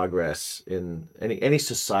of progress in any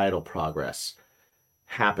societal progress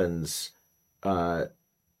happens very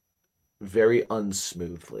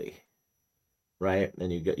unsmoothly, right?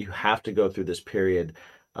 And you have to go through this period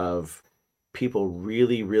of people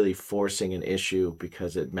really, really forcing an issue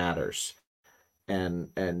because it matters, and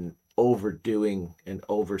overdoing and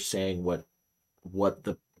oversaying what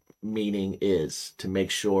the meaning is, to make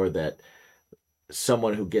sure that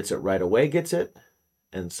someone who gets it right away gets it,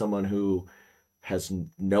 and someone who has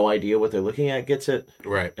no idea what they're looking at gets it,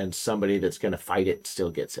 Right. and somebody that's going to fight it still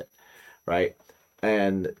gets it, right?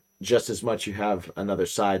 And just as much you have another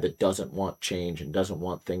side that doesn't want change and doesn't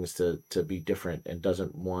want things to be different and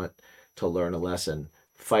doesn't want to learn a lesson,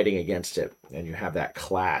 fighting against it. And you have that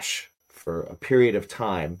clash for a period of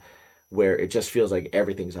time where it just feels like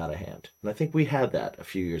everything's out of hand. And I think we had that a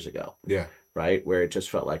few years ago, Yeah. right? Where it just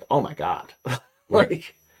felt like, oh my God, Right.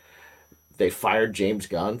 like they fired James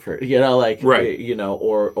Gunn for, like, Right.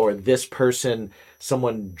 or this person,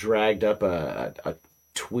 someone dragged up a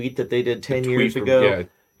tweet that they did 10 years from- ago,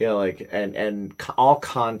 yeah. and all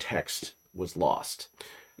context was lost.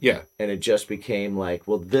 Yeah. And it just became like,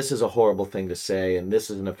 well, this is a horrible thing to say, and this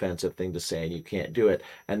is an offensive thing to say, and you can't do it.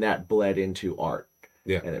 And that bled into art.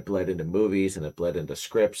 Yeah. And it bled into movies, and it bled into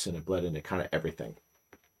scripts, and it bled into kind of everything.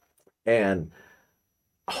 And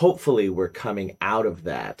hopefully we're coming out of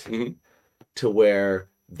that Mhm. to where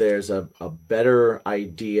there's a better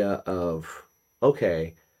idea of,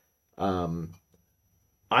 okay,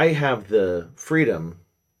 I have the freedom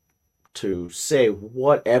to say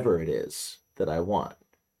whatever it is that I want.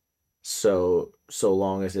 So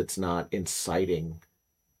long as it's not inciting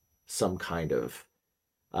some kind of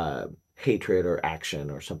hatred or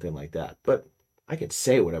action or something like that. But I can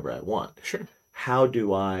say whatever I want. Sure. How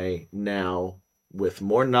do I now, with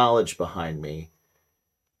more knowledge behind me,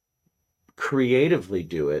 creatively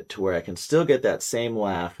do it to where I can still get that same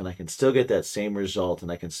laugh, and I can still get that same result,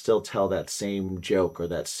 and I can still tell that same joke or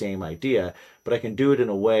that same idea, but I can do it in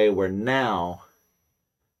a way where now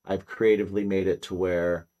I've creatively made it to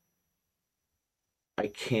where I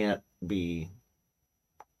can't be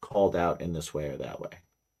called out in this way or that way,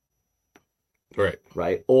 Right.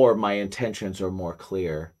 right? Or my intentions are more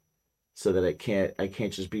clear, so that I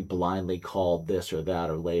can't just be blindly called this or that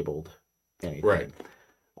or labeled anything. Right.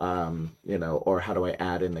 Or how do I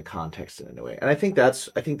add in the context in a way? And I think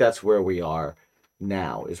that's where we are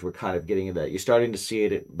now, is we're kind of getting into that. You're starting to see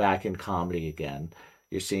it back in comedy again.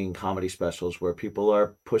 You're seeing comedy specials where people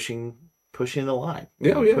are pushing the line,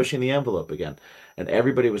 Yeah, oh, yeah. pushing the envelope again. And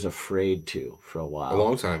everybody was afraid to for a while. A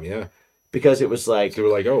long time, yeah. Because it was like, They were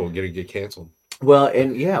like, "Oh, we're gonna get canceled." well,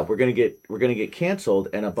 and yeah, we're gonna get canceled,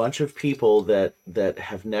 and a bunch of people that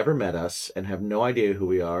have never met us and have no idea who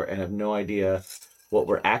we are and have no idea what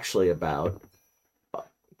we're actually about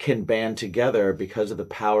can band together because of the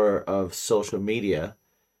power of social media,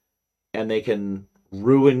 and they can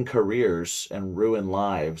ruin careers and ruin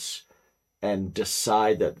lives and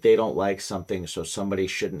decide that they don't like something, so somebody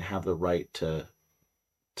shouldn't have the right to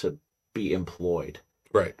be employed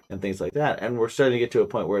Right. and things like that. And we're starting to get to a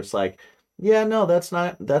point where it's like, yeah, no, that's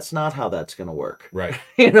not how that's going to work. Right.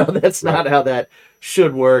 That's not how that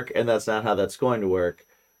should work, and that's not how that's going to work.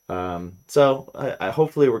 So I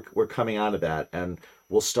hopefully we're coming out of that, and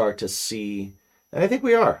we'll start to see. And I think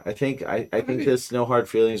we are. I think this No Hard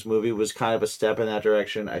Feelings movie was kind of a step in that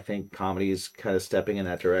direction. I think comedy is kind of stepping in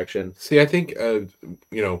that direction. See, I think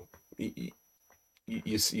you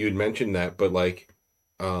had mentioned that, but like,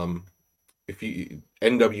 if you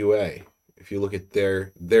NWA, if you look at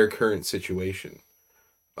their current situation,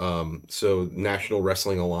 so National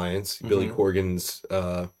Wrestling Alliance, Billy Corgan's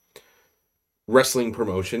wrestling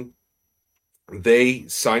promotion, they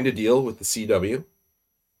signed a deal with the CW,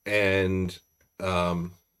 and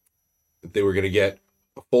they were going to get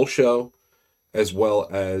a full show as well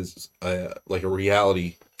as a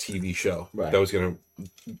reality TV show Right. that was going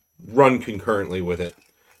to run concurrently with it.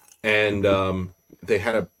 And they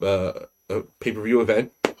had a pay-per-view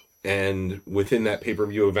event, and within that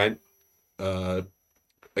pay-per-view event, a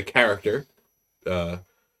character,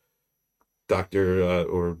 Dr.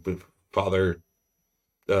 or Father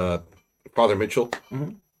Mitchell,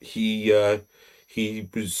 he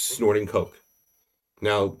was snorting coke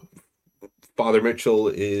Now, Father Mitchell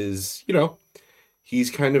is,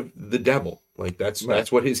 he's kind of the devil. Like that's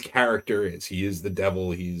what his character is. He is the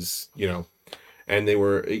devil. He's, and it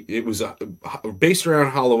was based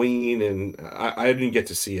around Halloween, and I didn't get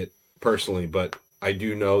to see it personally, but I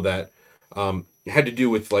do know that it had to do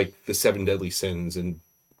with like the 7 deadly sins, and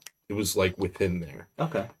it was like within there.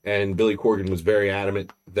 Okay. And Billy Corgan was very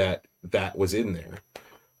adamant that was in there.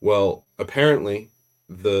 Well, apparently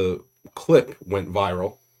the clip went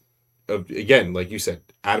viral. Again, like you said,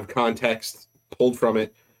 out of context, pulled from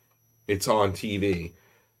it. It's on TV,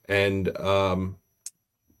 and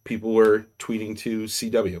people were tweeting to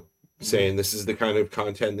CW saying this is the kind of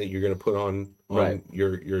content that you're going to put on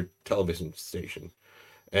your television station,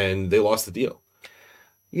 and they lost the deal.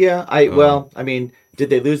 Yeah, I mean, did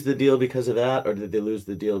they lose the deal because of that, or did they lose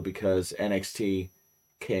the deal because NXT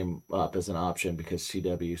came up as an option because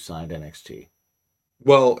CW signed NXT?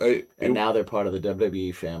 Well, and now they're part of the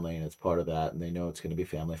WWE family, and it's part of that, and they know it's going to be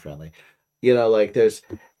family friendly. Like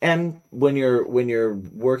and when you're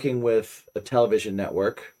working with a television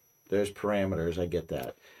network, there's parameters. I get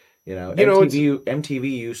that.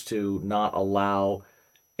 MTV used to not allow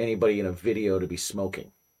anybody in a video to be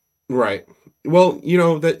smoking. Right. Well,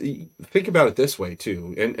 that think about it this way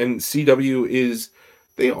too, and CW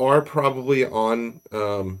they are probably on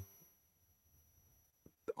the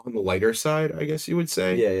lighter side, I guess you would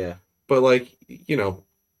say. Yeah. But like,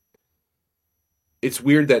 it's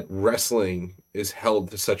weird that wrestling is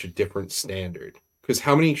held to such a different standard. Because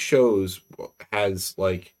how many shows has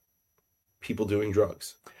like people doing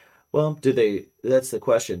drugs? Well, that's the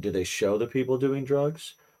question. Do they show the people doing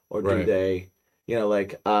drugs? Or do they,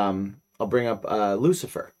 I'll bring up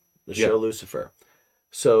Lucifer, the show Lucifer.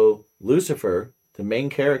 So Lucifer, the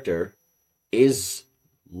main character, is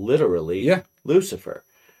literally Lucifer,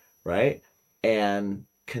 right? And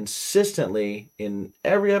consistently in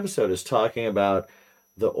every episode is talking about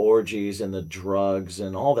the orgies and the drugs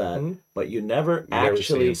and all that, but you never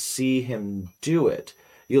actually see him do it.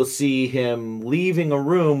 You'll see him leaving a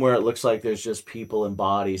room where it looks like there's just people and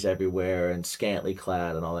bodies everywhere and scantily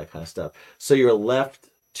clad and all that kind of stuff. So you're left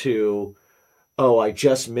to, I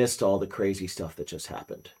just missed all the crazy stuff that just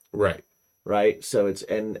happened. Right. Right. So it's,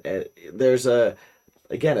 and there's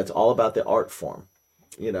again, it's all about the art form.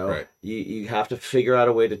 You have to figure out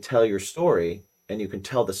a way to tell your story, and you can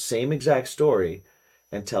tell the same exact story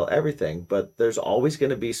and tell everything, but there's always going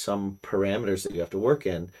to be some parameters that you have to work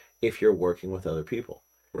in if you're working with other people.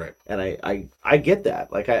 Right. And I get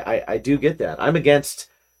that. Like I do get that. I'm against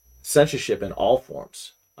censorship in all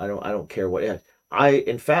forms. I don't care what.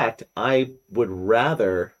 In fact, I would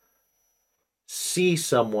rather see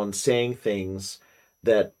someone saying things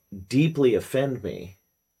that deeply offend me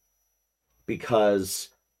because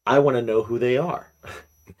I want to know who they are.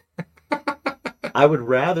 I would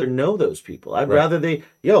rather know those people. I'd rather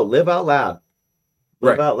live out loud.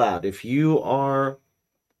 Live out loud. If you are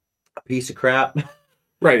a piece of crap,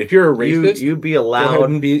 right? If you're a racist, you be a loud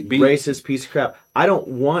racist piece of crap. I don't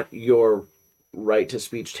want your right to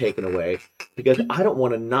speech taken away because I don't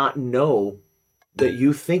want to not know that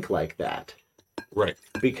you think like that. Right.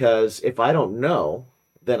 Because if I don't know,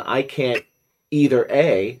 then I can't either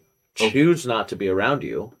choose not to be around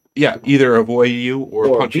you. Yeah, either avoid you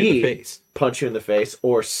or punch you in the face. Punch you in the face,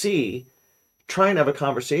 or C, try and have a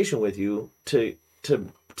conversation with you to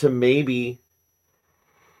maybe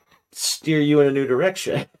steer you in a new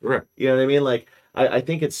direction. Right. You know what I mean? Like I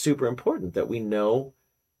think it's super important that we know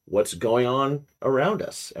what's going on around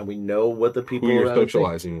us, and we know what the people who you're around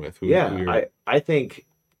socializing with. I think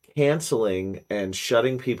canceling and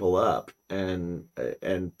shutting people up and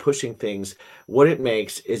pushing things, what it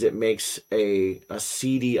makes is it makes a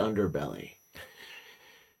seedy underbelly.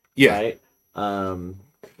 Yeah. Right? And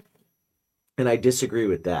I disagree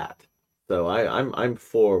with that. So I'm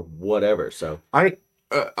for whatever. So but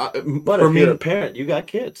if you're a parent, you got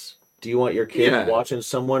kids. Do you want your kid watching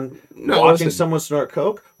someone snort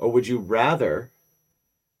coke, or would you rather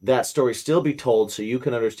that story still be told so you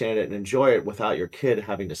can understand it and enjoy it without your kid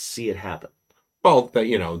having to see it happen? Well,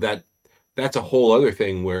 that's a whole other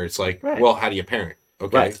thing where it's like, well, how do you parent?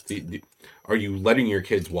 Okay, right. Are you letting your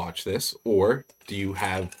kids watch this, or do you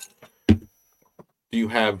have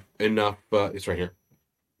enough? It's right here.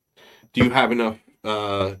 Do you have enough?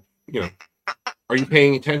 Are you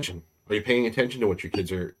paying attention? Are you paying attention to what your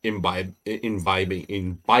kids are imbibing?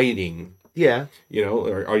 Yeah.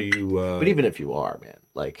 Are you? But even if you are, man,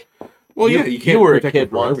 like, Well, yeah, you can't You were a protect them kid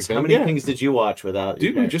from once. everything. How many Yeah. things did you watch without?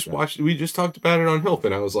 Dude, your we just parents? watched. We just talked about it on Hilf,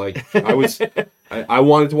 and I was like, I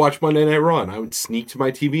wanted to watch Monday Night Raw, and I would sneak to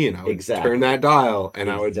my TV and I would Exactly. turn that dial, and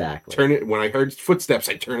I would Exactly. turn it when I heard footsteps.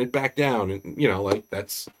 I turn it back down, and like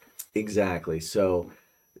that's Exactly. So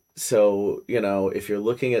if you're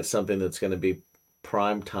looking at something that's going to be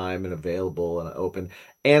prime time and available and open,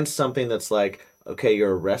 and something that's like, okay,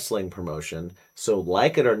 you're a wrestling promotion, so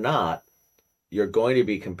like it or not, you're going to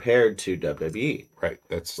be compared to WWE, right.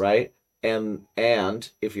 That's right? And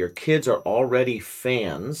if your kids are already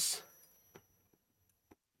fans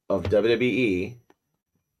of WWE,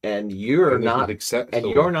 and you're and there's not, nothing set- and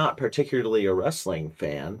so- you're not particularly a wrestling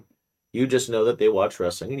fan, you just know that they watch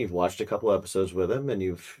wrestling, and you've watched a couple episodes with them, and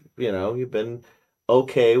you've been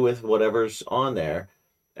okay with whatever's on there.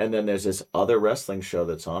 And then there's this other wrestling show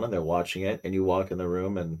that's on, and they're watching it, and you walk in the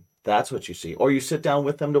room, and that's what you see. Or you sit down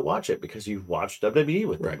with them to watch it because you've watched WWE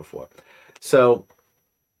with them Right. before. So,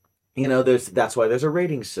 that's why there's a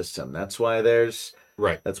rating system. That's why there's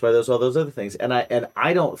right. all those other things. And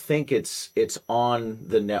I don't think it's on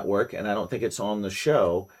the network, and I don't think it's on the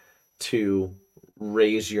show to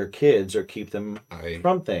raise your kids or keep them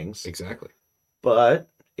from things. Exactly. But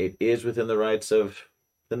it is within the rights of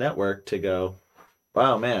the network to go,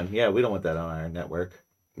 wow, man, yeah, we don't want that on our network.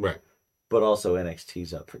 Right. But also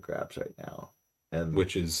NXT's up for grabs right now. And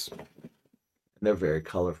Which is they're very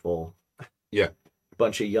colorful. Yeah.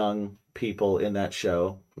 Bunch of young people in that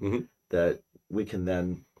show Mhm. that we can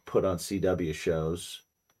then put on CW shows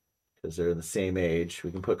because they're in the same age.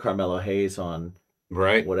 We can put Carmelo Hayes on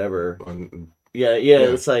right. whatever. Yeah.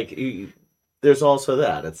 It's like there's also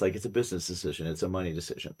that. It's like it's a business decision. It's a money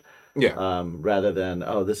decision. Yeah. Rather than,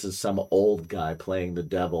 this is some old guy playing the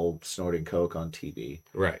devil snorting coke on TV.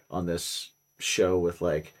 Right. On this show with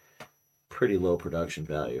like pretty low production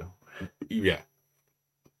value. Yeah.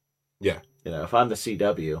 Yeah. If I'm the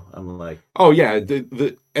CW, I'm like, oh yeah,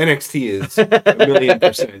 the NXT is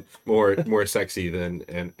 1,000,000% more sexy than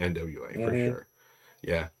NWA for sure.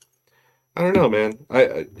 Yeah. I don't know, man.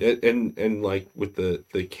 I and like with the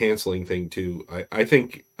canceling thing too. I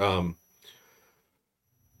think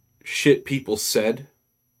shit people said.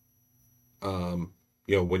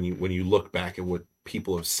 When you look back at what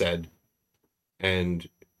people have said, and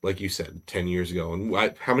like you said 10 years ago,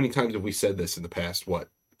 and how many times have we said this in the past?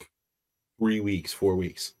 3 weeks, 4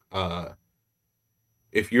 weeks.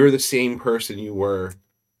 If you're the same person you were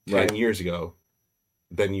 10 years ago,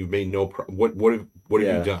 then you've made no what have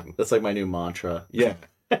you done? That's like my new mantra. Yeah.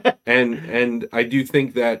 and I do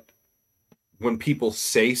think that when people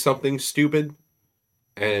say something stupid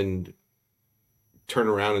and turn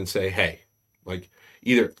around and say, hey, like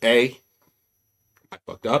either A, I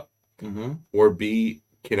fucked up, Mm-hmm. or B,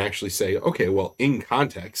 can actually say, okay, well, in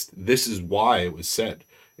context, this is why it was said.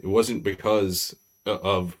 It wasn't because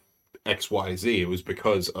of X, Y, Z. It was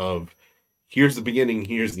because of here's the beginning,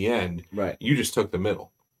 here's the end. Right. You just took the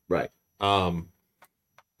middle. Right.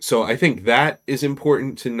 So I think that is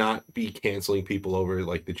important, to not be canceling people over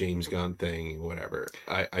like the James Gunn thing, whatever.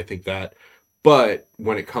 I think that. But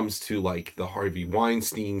when it comes to like the Harvey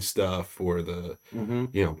Weinstein stuff or the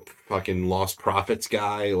fucking Lost Profits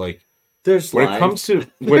guy, like there's when lines. it comes to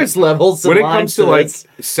there's levels. when and it comes lines to like this.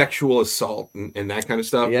 sexual assault and that kind of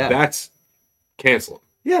stuff, Yeah. that's canceling.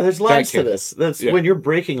 Yeah, there's lines to can't- this. That's yeah. when you're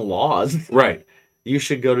breaking laws. Right. You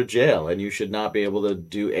should go to jail, and you should not be able to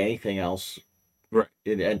do anything else. Right.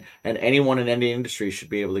 And anyone in any industry should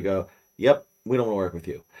be able to go, yep, we don't want to work with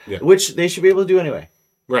you. Yeah. Which they should be able to do anyway.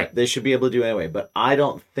 Right. They should be able to do anyway. But I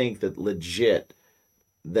don't think that legit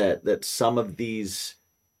that some of these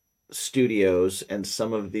studios and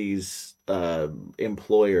some of these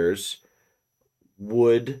employers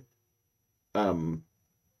would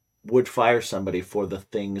fire somebody for the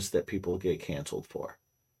things that people get canceled for.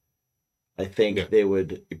 I think they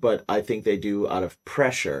would, but I think they do out of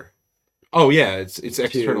pressure. Oh yeah, it's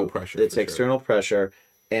external pressure. It's for external pressure,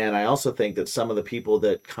 and I also think that some of the people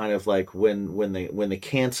that kind of like when the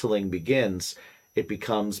canceling begins, it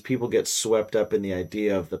becomes people get swept up in the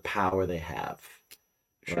idea of the power they have,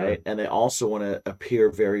 right? And they also want to appear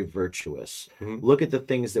very virtuous. Mhm. Look at the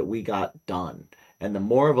things that we got done, and the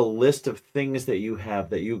more of a list of things that you have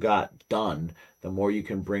that you got done, the more you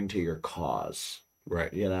can bring to your cause.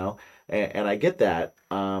 Right. And I get that.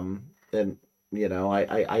 And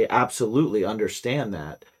I absolutely understand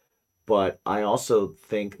that. But I also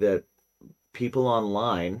think that people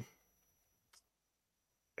online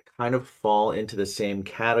kind of fall into the same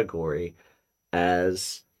category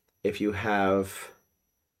as if you have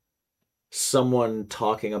someone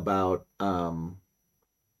talking about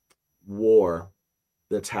war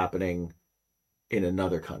that's happening in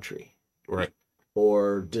another country. Right.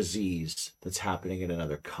 or disease that's happening in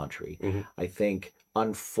another country. Mhm. I think,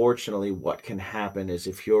 unfortunately, what can happen is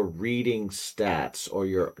if you're reading stats or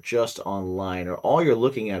you're just online or all you're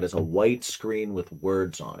looking at is a white screen with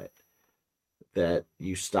words on it, that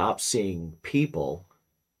you stop seeing people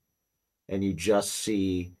and you just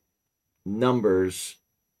see numbers.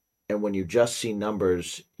 And when you just see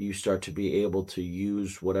numbers, you start to be able to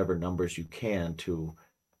use whatever numbers you can to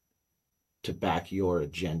back your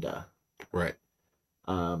agenda. Right.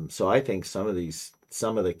 So I think some of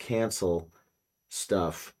the cancel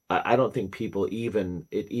stuff, I don't think people even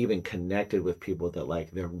connected with people that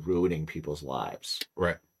like they're ruining people's lives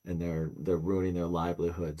Right. and they're ruining their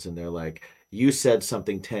livelihoods, and they're like, you said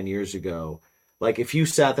something 10 years ago. Like if you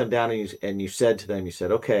sat them down and you said to them, you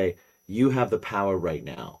said, okay, you have the power right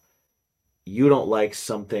now. You don't like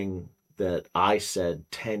something that I said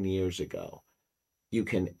 10 years ago. You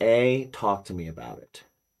can A, talk to me about it.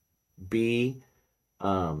 B,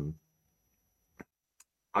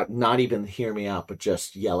 not even hear me out, but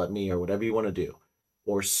just yell at me or whatever you want to do.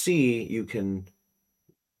 Or C, you can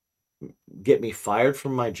get me fired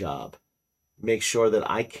from my job, make sure that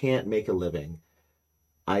I can't make a living.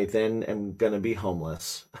 I then am going to be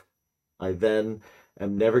homeless. I then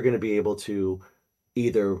am never going to be able to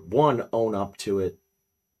either, one, own up to it,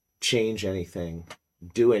 change anything,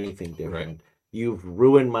 do anything different. Right. You've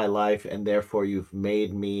ruined my life, and therefore you've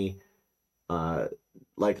made me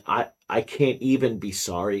like I can't even be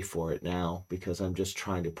sorry for it now because I'm just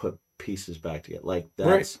trying to put pieces back together. Like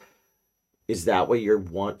that's Is that what you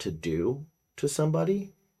want to do to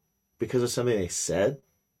somebody because of something they said?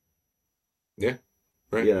 Yeah.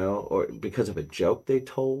 Right. You know, or because of a joke they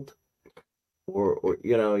told? Or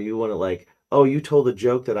you know, you want to like, oh, you told a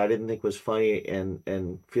joke that I didn't think was funny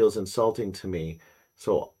and feels insulting to me.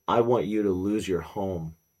 So I want you to lose your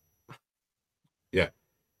home. Yeah.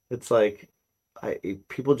 It's like I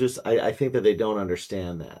think that they don't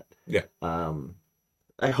understand that. Yeah.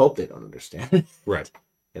 I hope they don't understand. Right.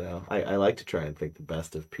 You know, I like to try and think the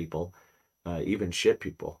best of people, even shit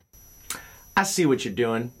people. I see what you're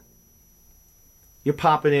doing. You're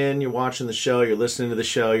popping in, you're watching the show, you're listening to the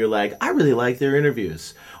show, you're like, I really like their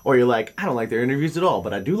interviews. Or you're like, I don't like their interviews at all,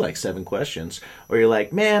 but I do like 7 questions. Or you're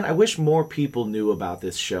like, man, I wish more people knew about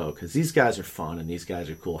this show because these guys are fun and these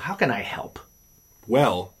guys are cool. How can I help?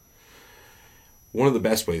 Well, one of the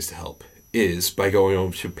best ways to help is by going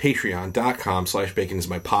over to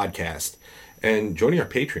patreon.com/baconismypodcast and joining our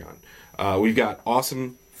Patreon. We've got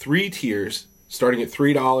awesome 3 tiers starting at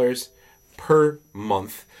 $3 per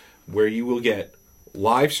month where you will get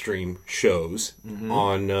live stream shows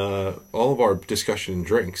on all of our discussion and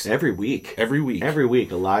drinks. Every week. Every week,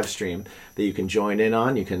 a live stream that you can join in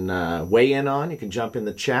on. You can weigh in on. You can jump in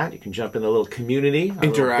the chat. You can jump in the little community. our little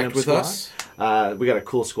Interact pimp with squad. us. We got a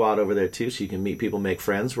cool squad over there, too, so you can meet people, make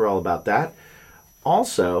friends. We're all about that.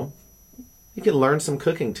 Also, you can learn some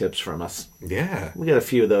cooking tips from us. Yeah. We got a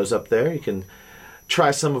few of those up there. You can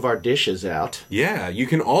try some of our dishes out. Yeah, you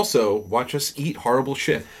can also watch us eat horrible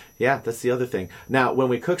shit. Yeah, that's the other thing. Now, when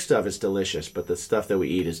we cook stuff, it's delicious, but the stuff that we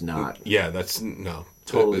eat is not. Yeah, that's no.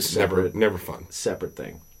 Totally It's separate. never fun. Separate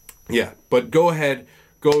thing. Yeah, but go ahead,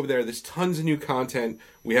 go over there. There's tons of new content.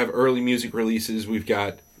 We have early music releases. We've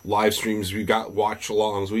got live streams. We've got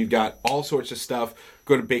watch-alongs. We've got all sorts of stuff.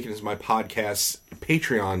 Go to Bacon Is My Podcast's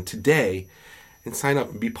Patreon today and sign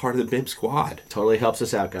up and be part of the BIMP squad. Totally helps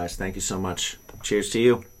us out, guys. Thank you so much. Cheers to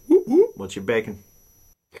you. What's your bacon?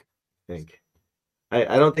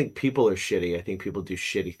 I don't think people are shitty. I think people do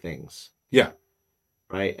shitty things. Yeah.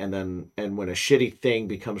 Right? And when a shitty thing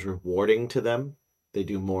becomes rewarding to them, they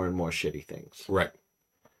do more and more shitty things. Right.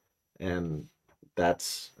 And I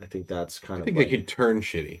think that's kind I of think like, they could turn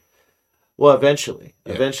shitty. well, eventually.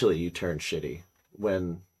 Yeah. Eventually you turn shitty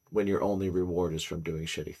when your only reward is from doing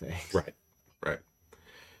shitty things. Right.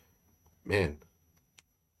 Man,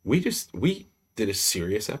 we did a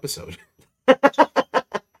serious episode.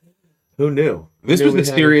 Who knew? This Who was knew the we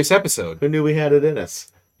had serious episode. Who knew we had it in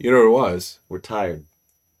us? You know what it was? We're tired.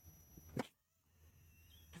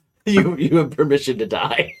 You have permission to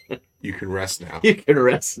die. You can rest now. You can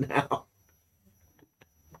rest now.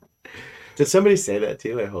 Did somebody say that to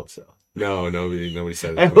you? I hope so. No, nobody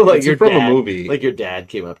said I it. feel like It's your from dad, a movie. Like your dad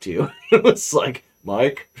came up to you. It was like,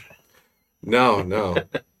 Mike. No.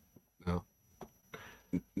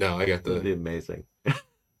 I got That'd be the amazing.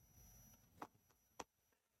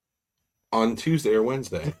 on Tuesday or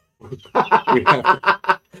Wednesday. We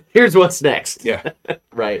have, Here's what's next. yeah,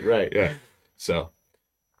 Right. yeah. So,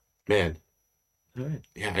 man, All right.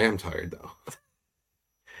 yeah, I am tired though.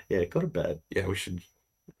 Yeah, go to bed. Yeah, we should.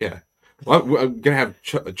 Yeah, well, I'm gonna have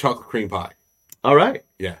chocolate cream pie. All right.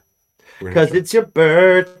 Yeah, 'Cause it's your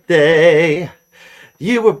birthday.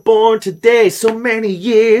 You were born today so many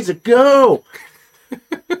years ago.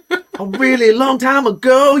 A really long time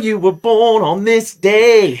ago, you were born on this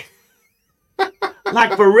day.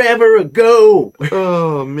 Like forever ago.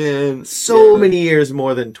 Oh man, So many years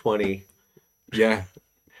more than 20. yeah.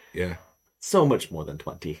 So much more than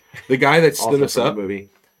 20. The guy that stood Also us from the up. movie.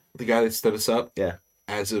 The guy that stood us up. Yeah.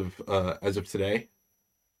 As of today,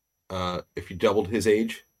 if you doubled his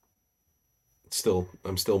age,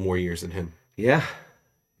 I'm still more years than him. Yeah.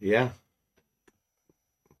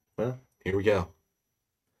 Well, Here we go.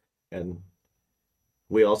 and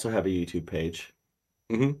we also have a YouTube page.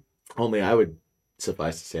 Mhm. Only I would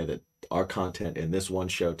suffice to say that our content in this one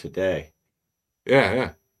show today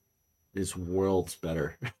Yeah. is worlds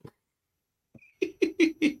better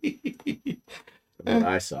than what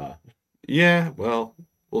I saw. Yeah. Well,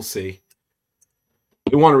 we'll see.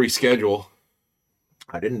 They want to reschedule.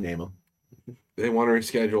 I didn't name them. They want to I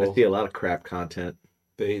reschedule. see a lot of crap content.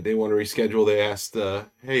 They want to reschedule. They asked,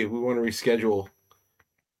 "Hey, we want to reschedule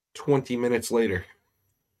 20 minutes later,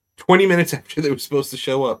 20 minutes after they were supposed to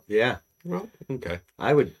show up." Yeah, Well, okay.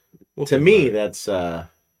 I would. We'll To think me, about that's. I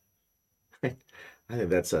think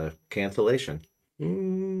that's a cancellation.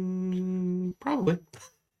 it. Probably.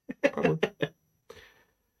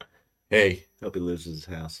 Hey, Hope he loses his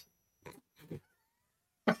house.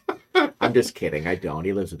 I'm just kidding. I don't.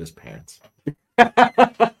 He lives with his parents.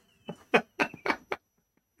 I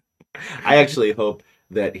actually hope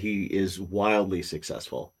that he is wildly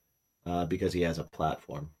successful because he has a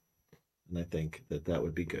platform. And I think that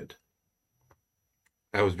would be good.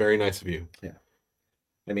 that was very nice of you.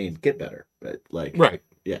 I mean, get better. But like, Right.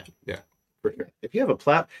 Yeah. For sure. If you have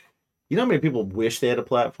a you know how many people wish they had a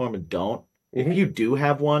platform and don't? If you do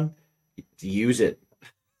have one, use it.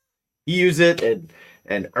 Use it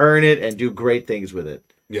and earn it and do great things with it.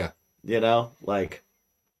 Yeah. You know, like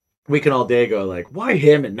we can all day go like, why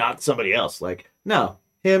him and not somebody else? Like, no,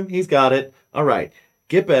 him, he's got it. All right,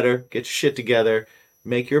 get better, get your shit together,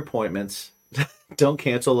 make your appointments, don't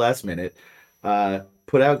cancel last minute,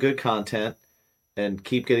 put out good content, and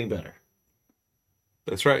keep getting better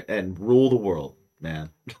That's right. and rule the world, man.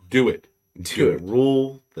 Do it. Do it.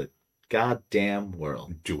 Rule the goddamn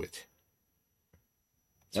world. Do it.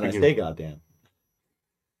 And I Speaking say of- goddamn.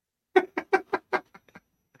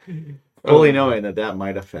 Fully knowing that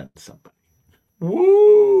might offend somebody.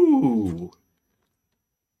 Woo!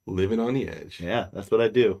 Living on the edge. Yeah, that's what I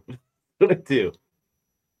do. That's what I do.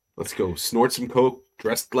 Let's go snort some coke,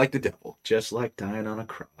 dressed like the devil. Just like dying on a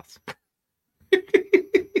cross.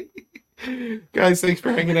 Guys, thanks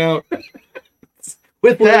for hanging out.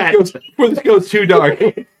 With that, Before this goes too dark.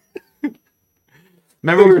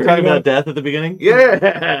 remember we were talking about death at the beginning?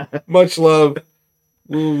 Yeah. Much love.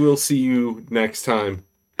 We'll see you next time.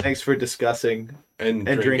 Thanks for discussing. And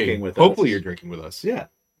drinking with Hopefully us. you're drinking with us. Yeah.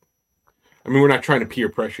 I mean, we're not trying to peer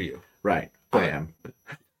pressure you. Right. I am.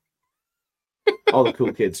 All the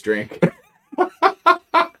cool kids drink.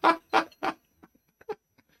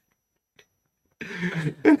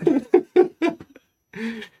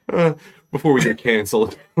 Before we get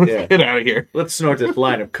canceled. Let's Yeah. get out of here. Let's snort this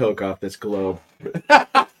line of coke off this globe.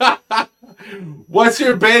 What's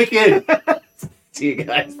your bacon? See you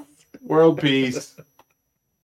guys. World peace.